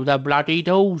blow the bloody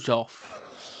doors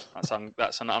off.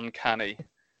 That's an uncanny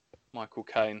Michael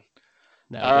Caine.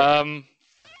 No,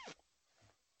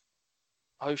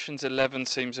 Ocean's 11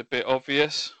 seems a bit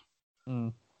obvious.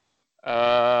 Would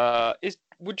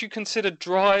you consider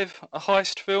Drive a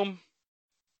heist film?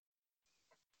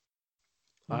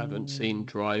 I haven't seen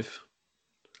Drive.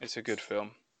 It's a good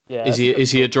film. Yeah.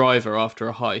 Is he a driver after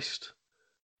a heist?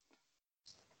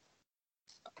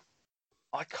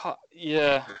 I can't.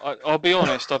 Yeah, I'll be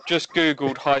honest. I've just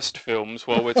Googled heist films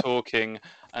while we're talking,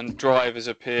 and Drive has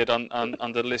appeared on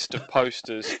the list of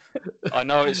posters. I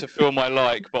know it's a film I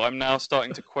like, but I'm now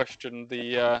starting to question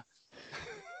the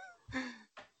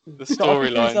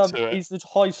storyline to it. He's the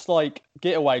heist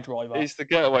getaway driver. He's the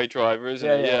getaway driver,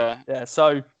 isn't he? Yeah.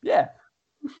 So yeah.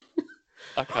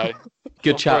 Okay.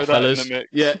 Good chat, fellas.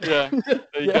 Yeah. There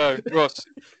you go, Ross.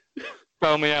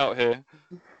 Bail me out here.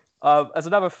 There's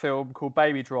another film called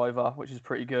Baby Driver, which is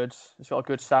pretty good. It's got a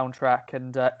good soundtrack,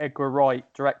 and Edgar Wright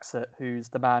directs it, who's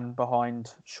the man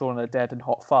behind Shaun of the Dead and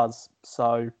Hot Fuzz.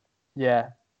 So, yeah,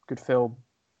 good film.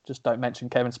 Just don't mention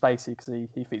Kevin Spacey because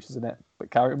he features in it.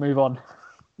 But move on.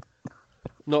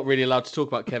 Not really allowed to talk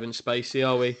about Kevin Spacey,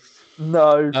 are we?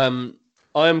 No.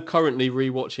 I am currently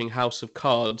rewatching House of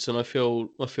Cards, and I feel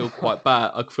quite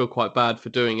bad. I feel quite bad for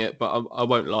doing it, but I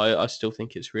won't lie. I still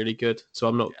think it's really good. So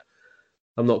I'm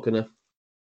not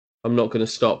gonna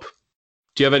stop.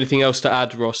 Do you have anything else to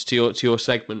add, Ross, to your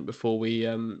segment before we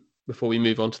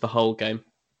move on to the Hull game?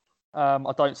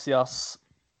 I don't see us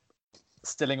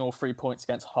stealing all 3 points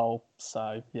against Hull.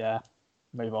 So yeah,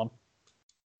 move on.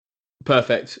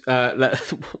 Perfect.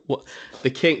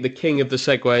 The king of the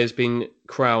segue has been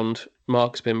crowned.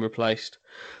 Mark's been replaced.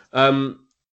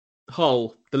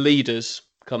 Hull, the leaders,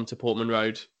 come to Portman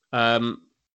Road.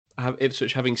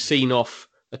 Ipswich having seen off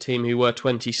a team who were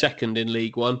 22nd in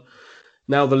League One.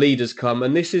 Now the leaders come,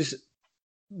 and these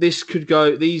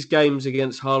games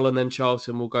against Hull and then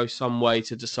Charlton will go some way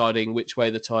to deciding which way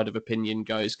the tide of opinion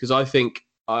goes. Because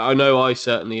I know I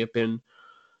certainly have been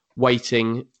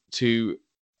waiting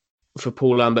for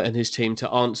Paul Lambert and his team to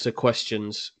answer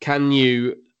questions. Can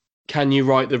you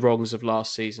right the wrongs of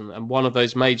last season? And one of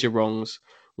those major wrongs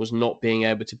was not being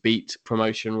able to beat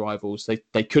promotion rivals.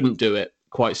 They couldn't do it,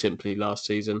 quite simply, last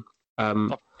season.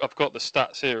 I've got the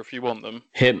stats here if you want them.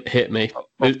 Hit me.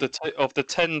 Of the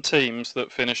 10 teams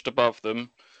that finished above them,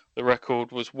 the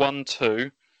record was 1-2,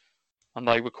 and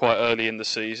they were quite early in the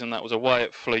season. That was away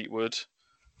at Fleetwood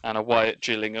and away at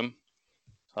Gillingham.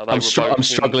 I'm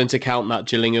struggling to count that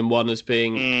Gillingham one as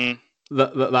being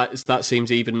that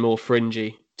seems even more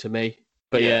fringy to me.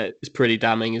 But yeah, it's pretty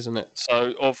damning, isn't it?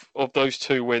 So of those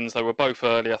 2 wins, they were both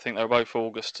early. I think they were both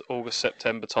August,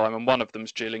 September time, and one of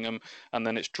them's Gillingham, and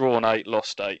then it's drawn 8,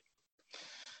 lost 8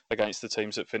 against the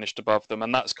teams that finished above them,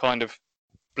 and that's kind of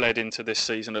bled into this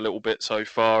season a little bit so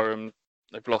far. And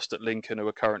they've lost at Lincoln, who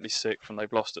are currently 6th, and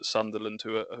they've lost at Sunderland,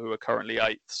 who are currently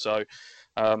 8th. So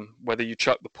whether you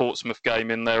chuck the Portsmouth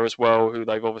game in there as well, who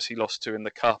they've obviously lost to in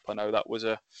the Cup, I know that was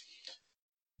a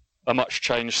much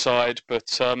changed side,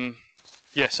 but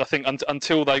yes, I think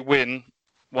until they win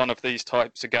one of these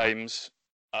types of games,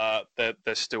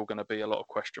 there's still going to be a lot of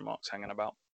question marks hanging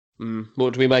about.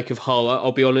 What do we make of Hull?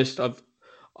 I'll be honest,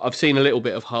 I've seen a little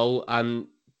bit of Hull,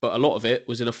 but a lot of it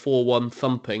was in a 4-1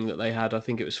 thumping that they had. I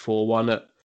think it was 4-1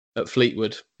 at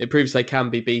Fleetwood. It proves they can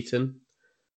be beaten.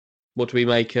 What do we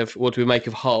make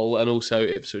of Hull and also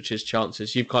Ipswich's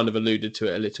chances? You've kind of alluded to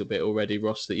it a little bit already,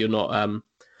 Ross, that you're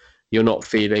not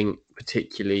feeling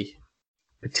particularly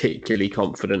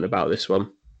confident about this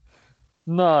one.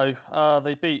 No,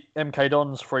 they beat MK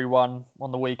Dons 3-1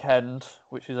 on the weekend,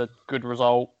 which is a good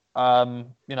result.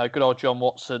 Good old John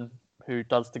Watson, who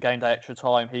does the game day extra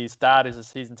time. His dad is a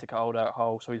season ticket holder at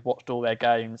Hull, so he's watched all their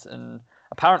games. And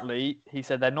apparently, he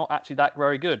said they're not actually that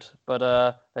very good, but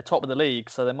they're top of the league,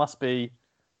 so they must be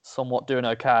somewhat doing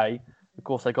okay. Of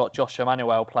course, they got Josh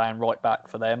Emmanuel playing right back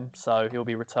for them, so he'll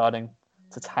be returning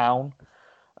to town.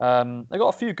 They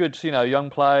got a few good, young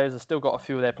players. They've still got a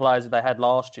few of their players that they had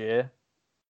last year.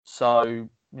 So,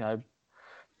 they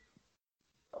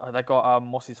got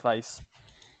what's his face?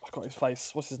 I've got his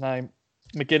face. What's his name?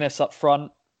 McGuinness up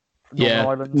front. Northern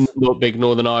Ireland. Not big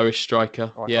Northern Irish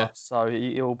striker. Right, yeah. So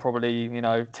he'll probably,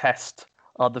 test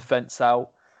our defence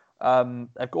out.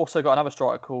 They've also got another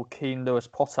striker called Keane Lewis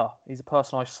Potter. He's a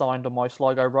person I signed on my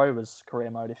Sligo Rovers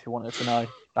career mode, if you wanted to know,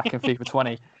 back in FIFA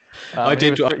 20. I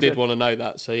did want to know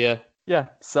that, so yeah. Yeah,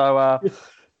 so,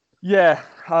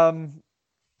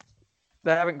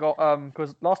 they haven't got,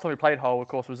 because last time we played Hull, of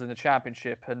course, was in the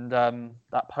Championship, and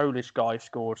that Polish guy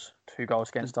scored 2 goals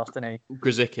against us, didn't he?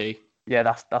 Grzycki. Yeah,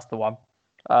 that's the one.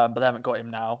 But they haven't got him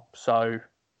now, so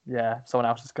yeah, someone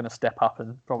else is going to step up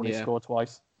and probably score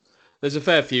twice. There's a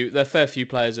fair few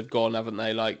players have gone, haven't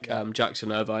they? Like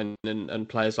Jackson Irvine and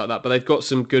players like that. But they've got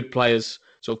some good players,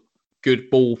 sort of good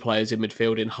ball players in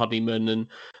midfield in Honeyman and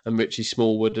Richie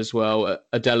Smallwood as well.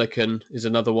 Adelican is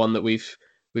another one that we've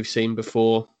seen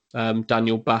before.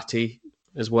 Daniel Batty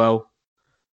as well.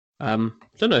 Don't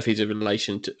know if he's a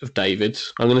relation of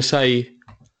David's. I'm going to say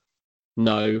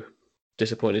no,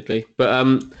 disappointedly. But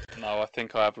no, I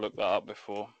think I have looked that up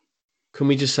before. Can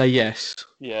we just say yes?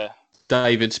 Yeah.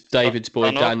 David's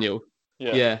boy Daniel.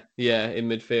 Yeah, in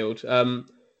midfield.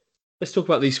 Let's talk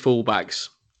about these fullbacks.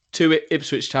 2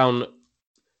 Ipswich Town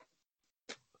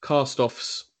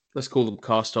cast-offs. Let's call them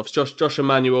cast-offs. Josh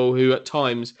Emmanuel, who at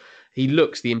times he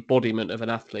looks the embodiment of an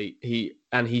athlete. He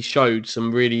showed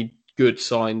some really good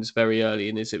signs very early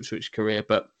in his Ipswich career,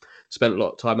 but spent a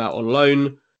lot of time out on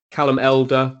loan. Callum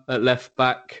Elder at left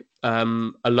back, a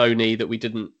loanee that we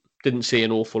didn't see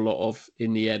an awful lot of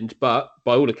in the end. But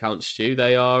by all accounts, Stu,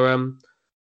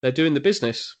 they're doing the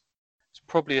business. It's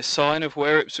probably a sign of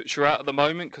where Ipswich are at the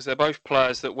moment, because they're both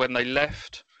players that when they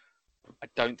left, I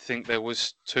don't think there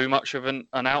was too much of an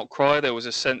outcry. There was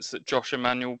a sense that Josh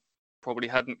Emanuel probably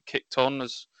hadn't kicked on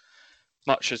as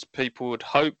much as people had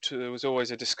hoped. There was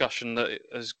always a discussion that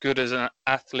as good as an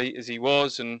athlete as he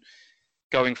was, and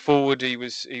going forward he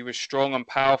was strong and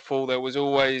powerful, there was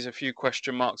always a few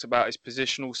question marks about his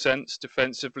positional sense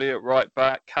defensively at right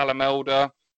back. Callum Elder,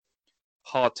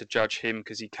 hard to judge him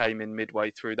because he came in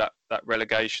midway through that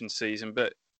relegation season,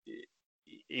 but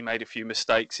he made a few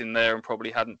mistakes in there and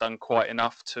probably hadn't done quite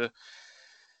enough to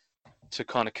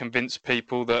kind of convince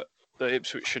people that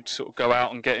Ipswich should sort of go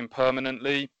out and get him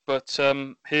permanently. But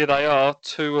here they are,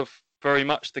 two of very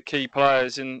much the key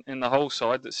players in the whole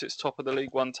side that sits top of the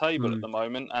League One table at the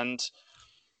moment. And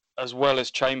as well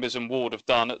as Chambers and Ward have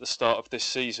done at the start of this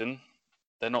season,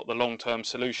 they're not the long-term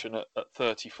solution at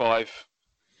 35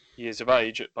 years of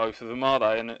age at both of them, are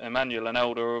they? And Emanuel and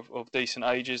Elder of decent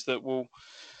ages that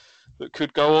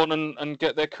could go on and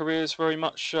get their careers very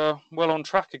much well on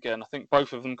track again. I think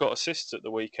both of them got assists at the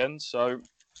weekend, so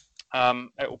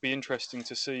it will be interesting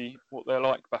to see what they're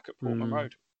like back at Portman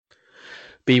Road.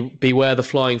 Beware the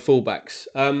flying fullbacks.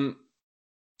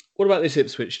 What about this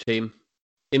Ipswich team?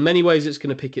 In many ways, it's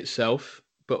going to pick itself,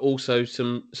 but also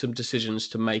some decisions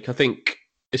to make. I think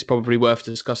it's probably worth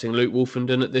discussing Luke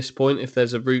Wolfenden at this point. If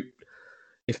there's a route,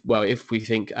 if we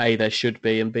think A, there should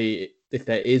be, and B, if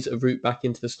there is a route back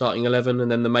into the starting 11, and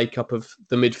then the makeup of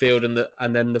the midfield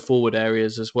and then the forward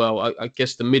areas as well. I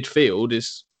guess the midfield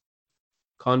is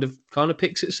kind of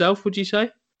picks itself. Would you say?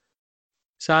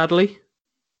 Sadly.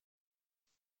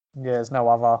 Yeah, there's no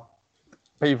other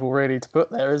people really to put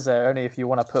there, is there? Only if you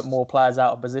want to put more players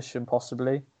out of position,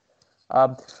 possibly.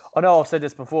 I know I've said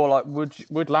this before. Like,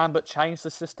 would Lambert change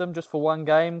the system just for one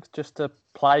game, just to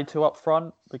play two up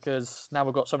front? Because now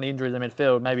we've got so many injuries in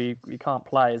midfield. Maybe you can't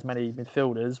play as many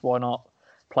midfielders. Why not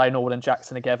play Norwood and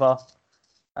Jackson together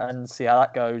and see how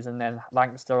that goes? And then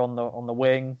Lancaster on the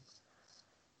wing,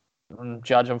 and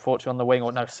Judge unfortunately on the wing,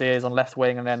 or no, Sears on left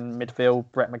wing, and then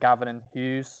midfield Brett McGavin and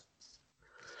Hughes.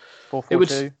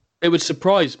 4-4-2. It would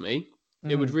surprise me.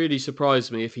 It would really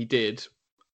surprise me if he did.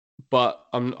 But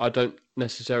I don't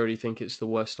necessarily think it's the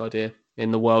worst idea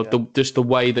in the world. Yeah. Just the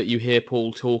way that you hear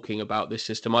Paul talking about this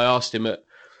system. I asked him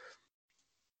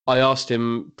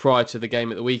prior to the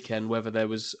game at the weekend whether there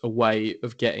was a way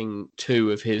of getting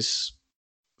two of his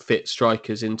fit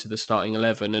strikers into the starting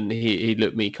 11, and he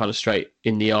looked me kind of straight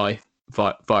in the eye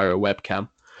via a webcam,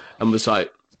 and was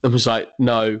like,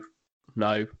 no,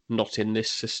 not in this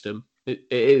system.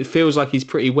 It feels like he's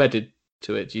pretty wedded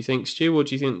to it. Do you think, Stu, or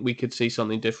do you think we could see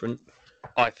something different?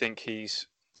 I think he's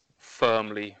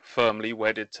firmly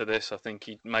wedded to this. I think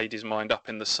he made his mind up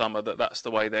in the summer that that's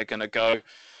the way they're going to go.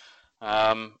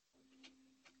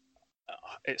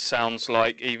 It sounds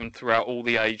like even throughout all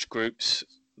the age groups,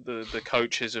 the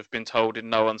coaches have been told in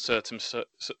no uncertain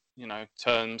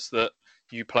terms that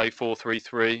you play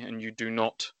 4-3-3 and you do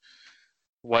not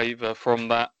waver from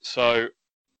that. So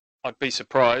I'd be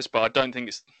surprised, but I don't think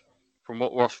it's, from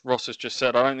what Ross has just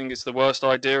said, I don't think it's the worst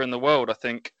idea in the world. I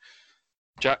think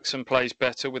Jackson plays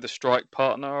better with a strike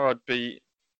partner. I'd be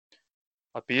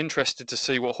interested to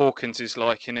see what Hawkins is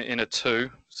like in a two.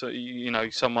 So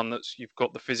someone that's, you've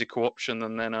got the physical option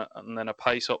and then a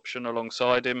pace option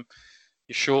alongside him.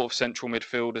 You're short of central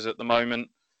midfielders at the moment.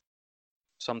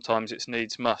 Sometimes it's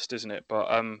needs must, isn't it? But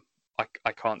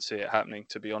I can't see it happening,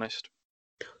 to be honest.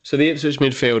 So the Ipswich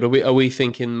midfield, are we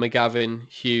thinking McGavin,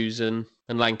 Hughes, and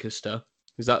Lancaster?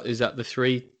 Is that the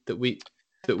three that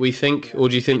we think, or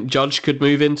do you think Judge could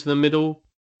move into the middle?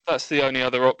 That's the only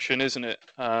other option, isn't it?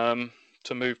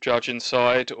 To move Judge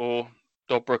inside, or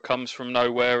Dobra comes from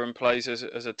nowhere and plays as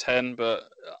a 10, but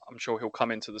I'm sure he'll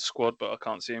come into the squad, but I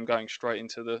can't see him going straight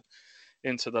into the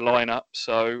lineup.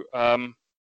 So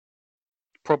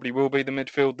probably will be the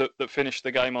midfield that finished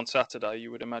the game on Saturday,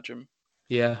 you would imagine.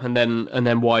 Yeah, and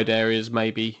then wide areas,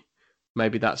 maybe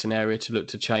that's an area to look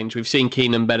to change. We've seen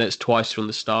Keenan Bennett twice from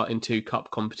the start in 2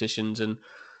 cup competitions, and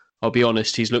I'll be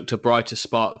honest, he's looked a brighter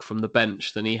spark from the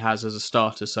bench than he has as a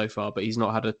starter so far, but he's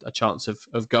not had a chance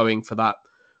of going for that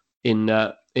in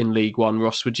League One.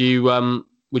 Ross, would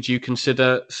you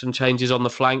consider some changes on the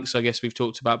flanks? I guess we've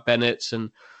talked about Bennett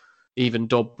and even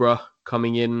Dobra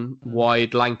coming in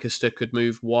wide. Lancaster could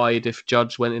move wide if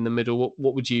Judge went in the middle.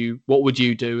 What would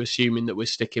you do, assuming that we're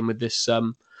sticking with this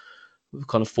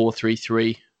kind of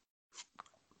 4-3-3?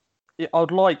 Yeah,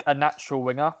 I'd like a natural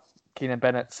winger Keenan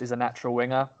Bennett is a natural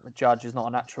winger. Judge is not a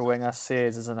natural winger.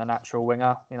 Sears isn't a natural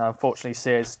winger. Unfortunately,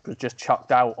 Sears was just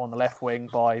chucked out on the left wing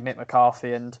by Mick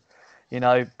McCarthy, and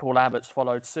Paul Lambert's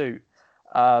followed suit.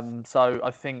 So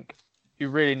I think you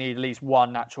really need at least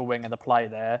one natural winger to play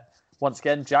there. Once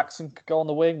again, Jackson could go on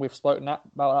the wing. We've spoken about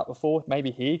that before. Maybe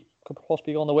he could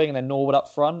possibly go on the wing, and then Norwood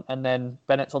up front, and then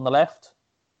Bennett's on the left.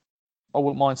 I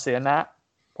wouldn't mind seeing that,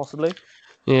 possibly.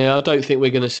 Yeah, I don't think we're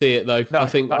going to see it though. No, I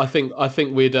think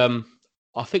we'd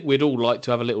all like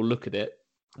to have a little look at it,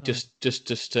 just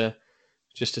to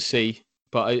see.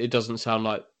 But it doesn't sound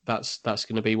like that's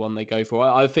going to be one they go for.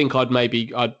 I think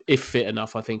if fit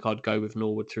enough, I think I'd go with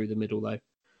Norwood through the middle though,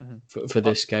 for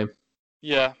this game.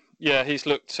 Yeah, he's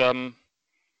looked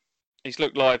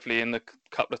lively in the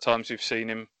couple of times we've seen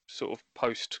him sort of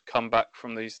post comeback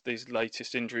from these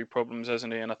latest injury problems,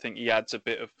 hasn't he? And I think he adds a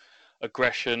bit of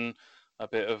aggression, a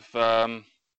bit of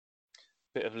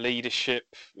leadership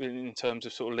in terms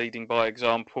of sort of leading by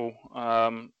example.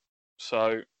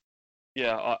 So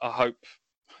yeah, I hope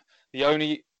the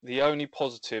only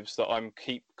positives that I'm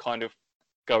keep kind of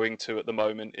going to at the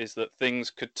moment is that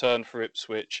things could turn for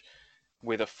Ipswich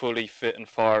with a fully fit and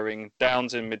firing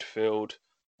Downs in midfield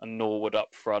and Norwood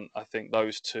up front. I think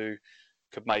those two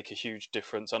could make a huge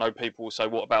difference. I know people will say,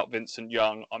 what about Vincent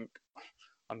Young?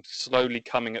 I'm slowly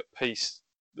coming at peace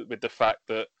with the fact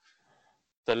that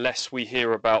the less we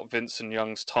hear about Vincent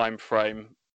Young's time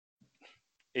frame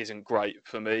isn't great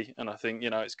for me. And I think,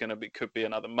 could be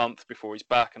another month before he's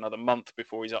back, another month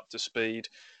before he's up to speed.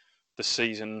 The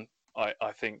season, I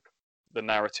think the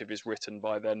narrative is written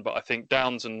by then. But I think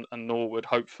Downs and Norwood,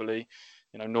 hopefully,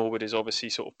 Norwood is obviously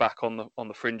sort of back on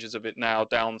the fringes of it now.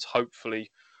 Downs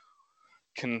hopefully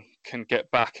can get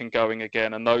back and going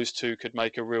again, and those two could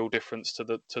make a real difference to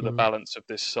the balance of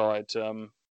this side.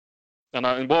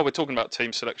 And while we're talking about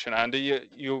team selection, Andy,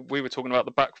 we were talking about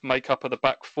the makeup of the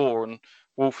back four and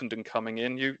Wolfenden coming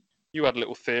in. You had a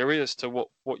little theory as to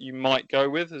what you might go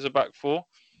with as a back four.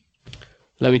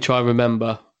 Let me try and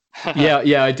remember.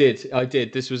 Yeah, I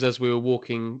did. This was as we were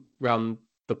walking round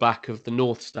the back of the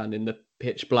North Stand in the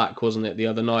pitch black, wasn't it, the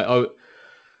other night?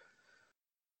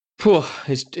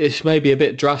 It's maybe a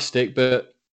bit drastic,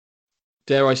 but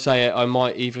dare I say it, I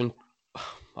might even...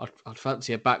 I'd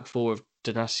fancy a back four of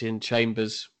Donacien,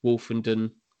 Chambers,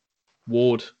 Wolfenden,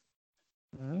 Ward.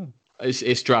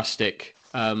 It's drastic.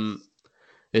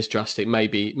 It's drastic.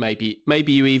 Maybe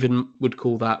you even would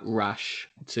call that rash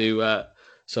to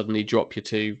suddenly drop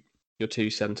your two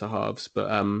centre halves,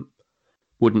 but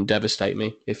wouldn't devastate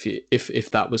me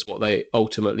if that was what they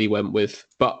ultimately went with.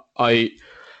 But I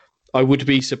would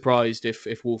be surprised if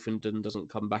Wolfenden doesn't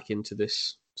come back into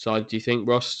this side. Do you think,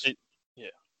 Ross?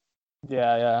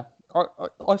 Yeah.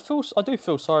 I do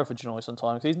feel sorry for Janoi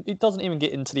sometimes. He doesn't even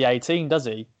get into the 18, does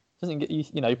he? Doesn't get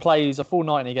he plays a full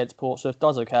 90 against Portsmouth,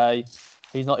 does okay.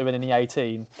 He's not even in the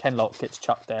 18. Kenlock gets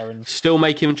chucked there and still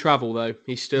make him travel though.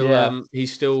 He's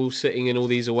still sitting in all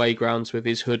these away grounds with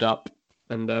his hood up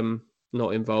and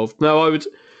not involved. No, I would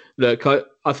look.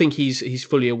 I think he's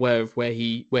fully aware of where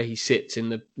he sits in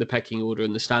the pecking order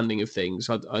and the standing of things.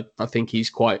 I think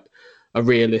he's quite a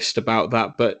realist about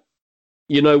that. But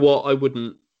you know what? I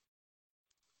wouldn't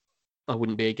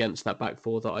be against that back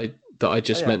four that I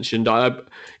just mentioned.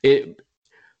 Being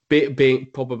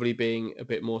a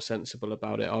bit more sensible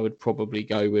about it, I would probably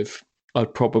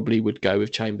would go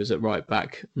with Chambers at right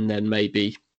back, and then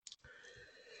maybe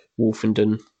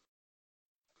Wolfenden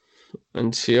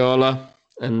and Ciala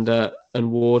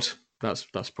and Ward.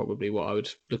 That's probably what I would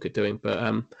look at doing.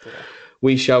 But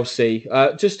we shall see.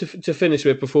 Just to finish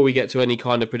with, before we get to any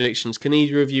kind of predictions, can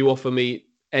either of you offer me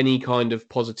any kind of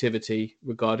positivity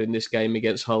regarding this game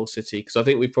against Hull City? Because I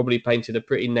think we've probably painted a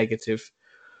pretty negative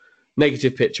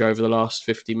picture over the last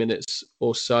 50 minutes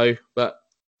or so. But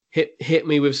hit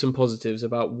me with some positives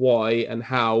about why and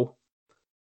how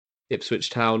Ipswich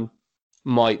Town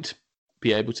might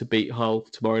be able to beat Hull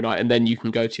tomorrow night, and then you can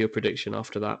go to your prediction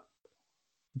after that.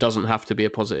 Doesn't have to be a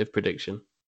positive prediction.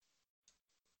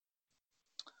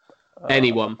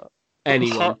 Anyone.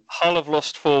 Hull have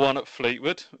lost 4-1 at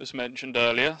Fleetwood, as mentioned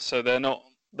earlier, so they're not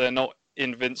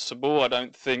invincible. I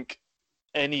don't think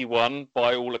anyone,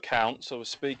 by all accounts, I was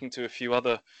speaking to a few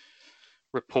other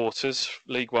reporters,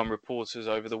 League One reporters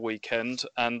over the weekend,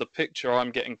 and the picture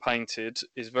I'm getting painted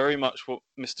is very much what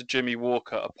Mr. Jimmy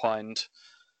Walker opined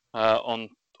on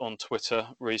Twitter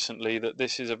recently, that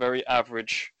this is a very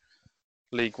average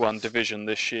League One division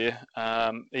this year.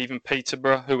 Even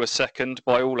Peterborough, who are second,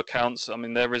 by all accounts, I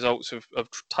mean, their results have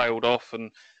tailed off,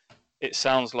 and it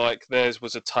sounds like theirs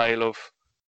was a tale of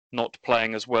not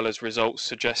playing as well as results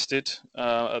suggested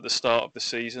at the start of the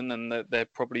season, and they're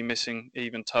probably missing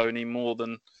even Tony more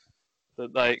than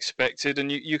that they expected.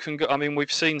 And you can go, I mean,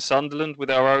 we've seen Sunderland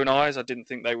with our own eyes. I didn't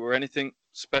think they were anything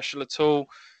special at all.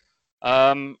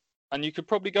 And you could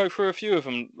probably go through a few of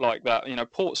them like that. You know,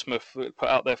 Portsmouth put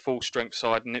out their full strength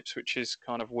side, and Ipswich's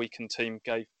kind of weakened team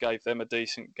gave them a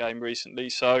decent game recently.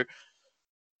 So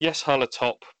yes, Hull are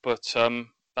top, but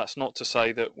that's not to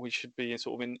say that we should be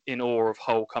sort of in awe of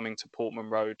Hull coming to Portman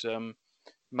Road.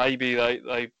 Maybe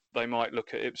they might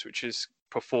look at Ipswich's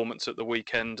performance at the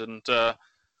weekend, and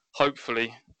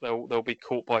hopefully they'll be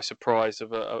caught by surprise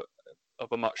of a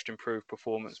much improved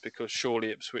performance, because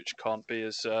surely Ipswich can't be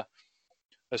as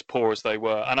poor as they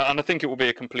were. And I think it will be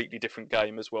a completely different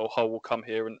game as well. Hull will come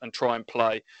here and try and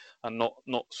play, and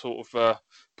not sort of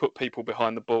put people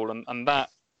behind the ball, and that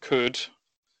could.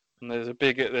 And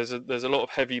there's a lot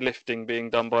of heavy lifting being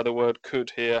done by the word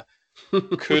 "could" here.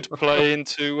 Could play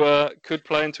into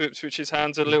Ipswich's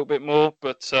hands a little bit more,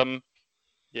 but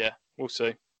yeah, we'll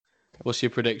see. What's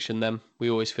your prediction then? We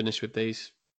always finish with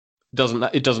these.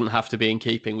 It doesn't have to be in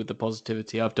keeping with the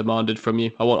positivity I've demanded from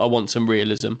you. I want some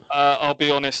realism. I'll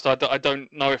be honest. I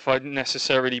don't know if I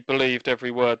necessarily believed every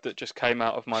word that just came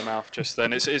out of my mouth just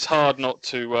then. It's hard not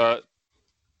to.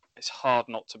 It's hard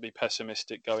not to be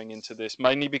pessimistic going into this,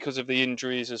 mainly because of the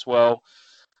injuries as well.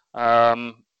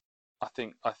 I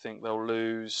think they'll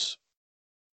lose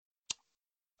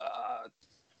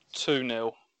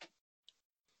 2-0.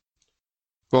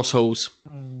 Ross Halls.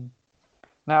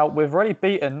 Now, we've already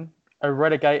beaten a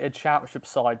relegated Championship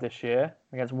side this year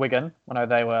against Wigan. I know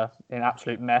they were in an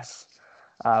absolute mess,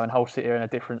 and Hull City are in a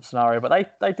different scenario, but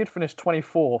they did finish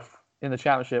 24th in the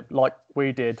Championship like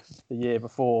we did the year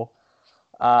before.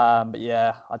 But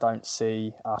yeah, I don't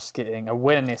see us getting a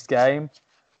win in this game.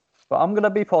 But I'm going to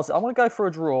be positive. I'm going to go for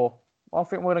a draw. I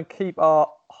think we're going to keep our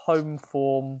home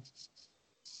form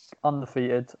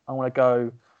undefeated. I'm going to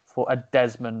go for a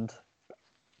Desmond.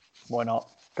 Why not?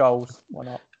 Goals. Why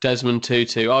not? Desmond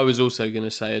 2-2. I was also going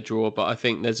to say a draw, but I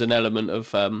think there's an element of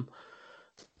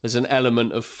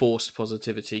forced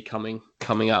positivity coming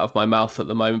out of my mouth at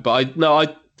the moment. But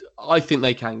I think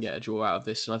they can get a draw out of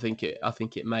this, and I think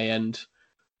it may end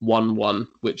 1-1,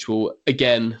 which will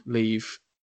again leave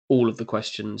all of the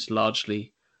questions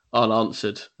largely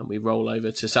unanswered, and we roll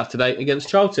over to Saturday against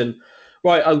Charlton.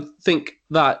 Right, I think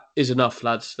that is enough,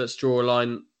 lads. Let's draw a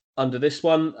line under this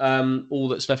one. All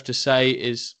that's left to say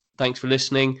is thanks for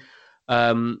listening.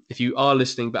 If you are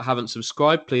listening but haven't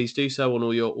subscribed, please do so on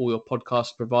all your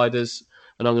podcast providers,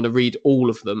 and I'm going to read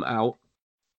all of them out.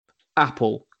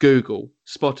 Apple, Google,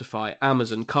 Spotify,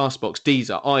 Amazon, Castbox,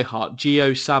 Deezer, iHeart,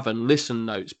 JioSaavn, Listen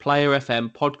Notes, Player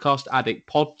FM, Podcast Addict,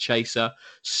 Podchaser,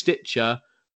 Stitcher,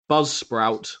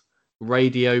 Buzzsprout,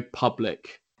 Radio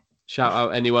Public. Shout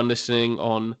out anyone listening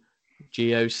on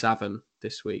JioSaavn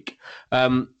this week.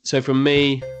 So from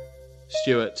me,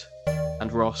 Stuart,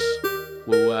 and Ross,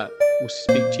 we'll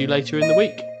speak to you later in the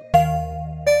week.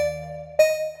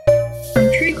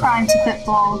 From true crime to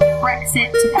football,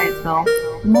 Brexit to Oakville.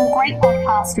 For more great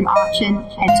podcasts from Archon,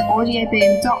 head to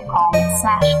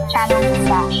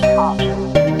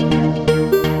audioboom.com/channel/Archon.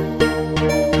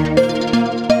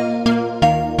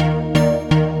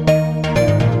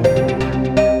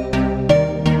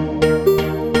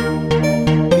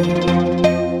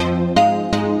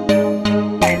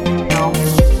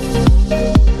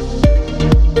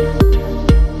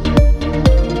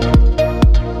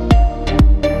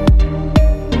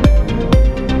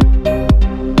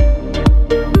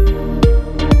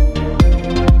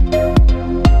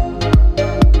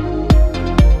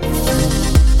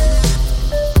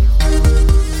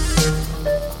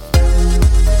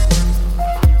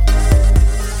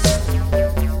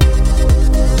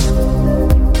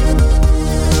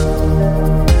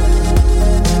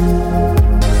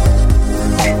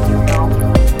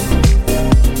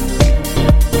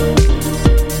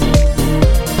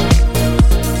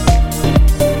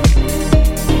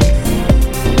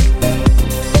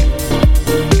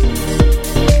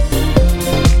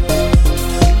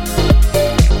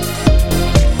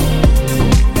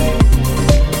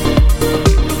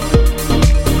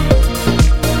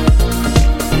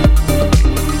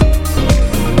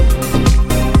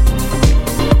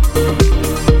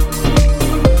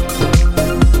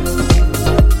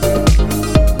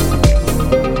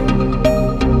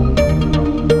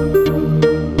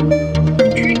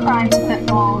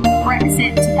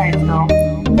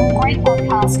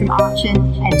 From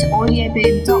Archon, head to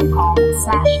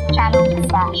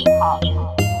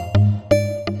audioboom.com/channel/Archon.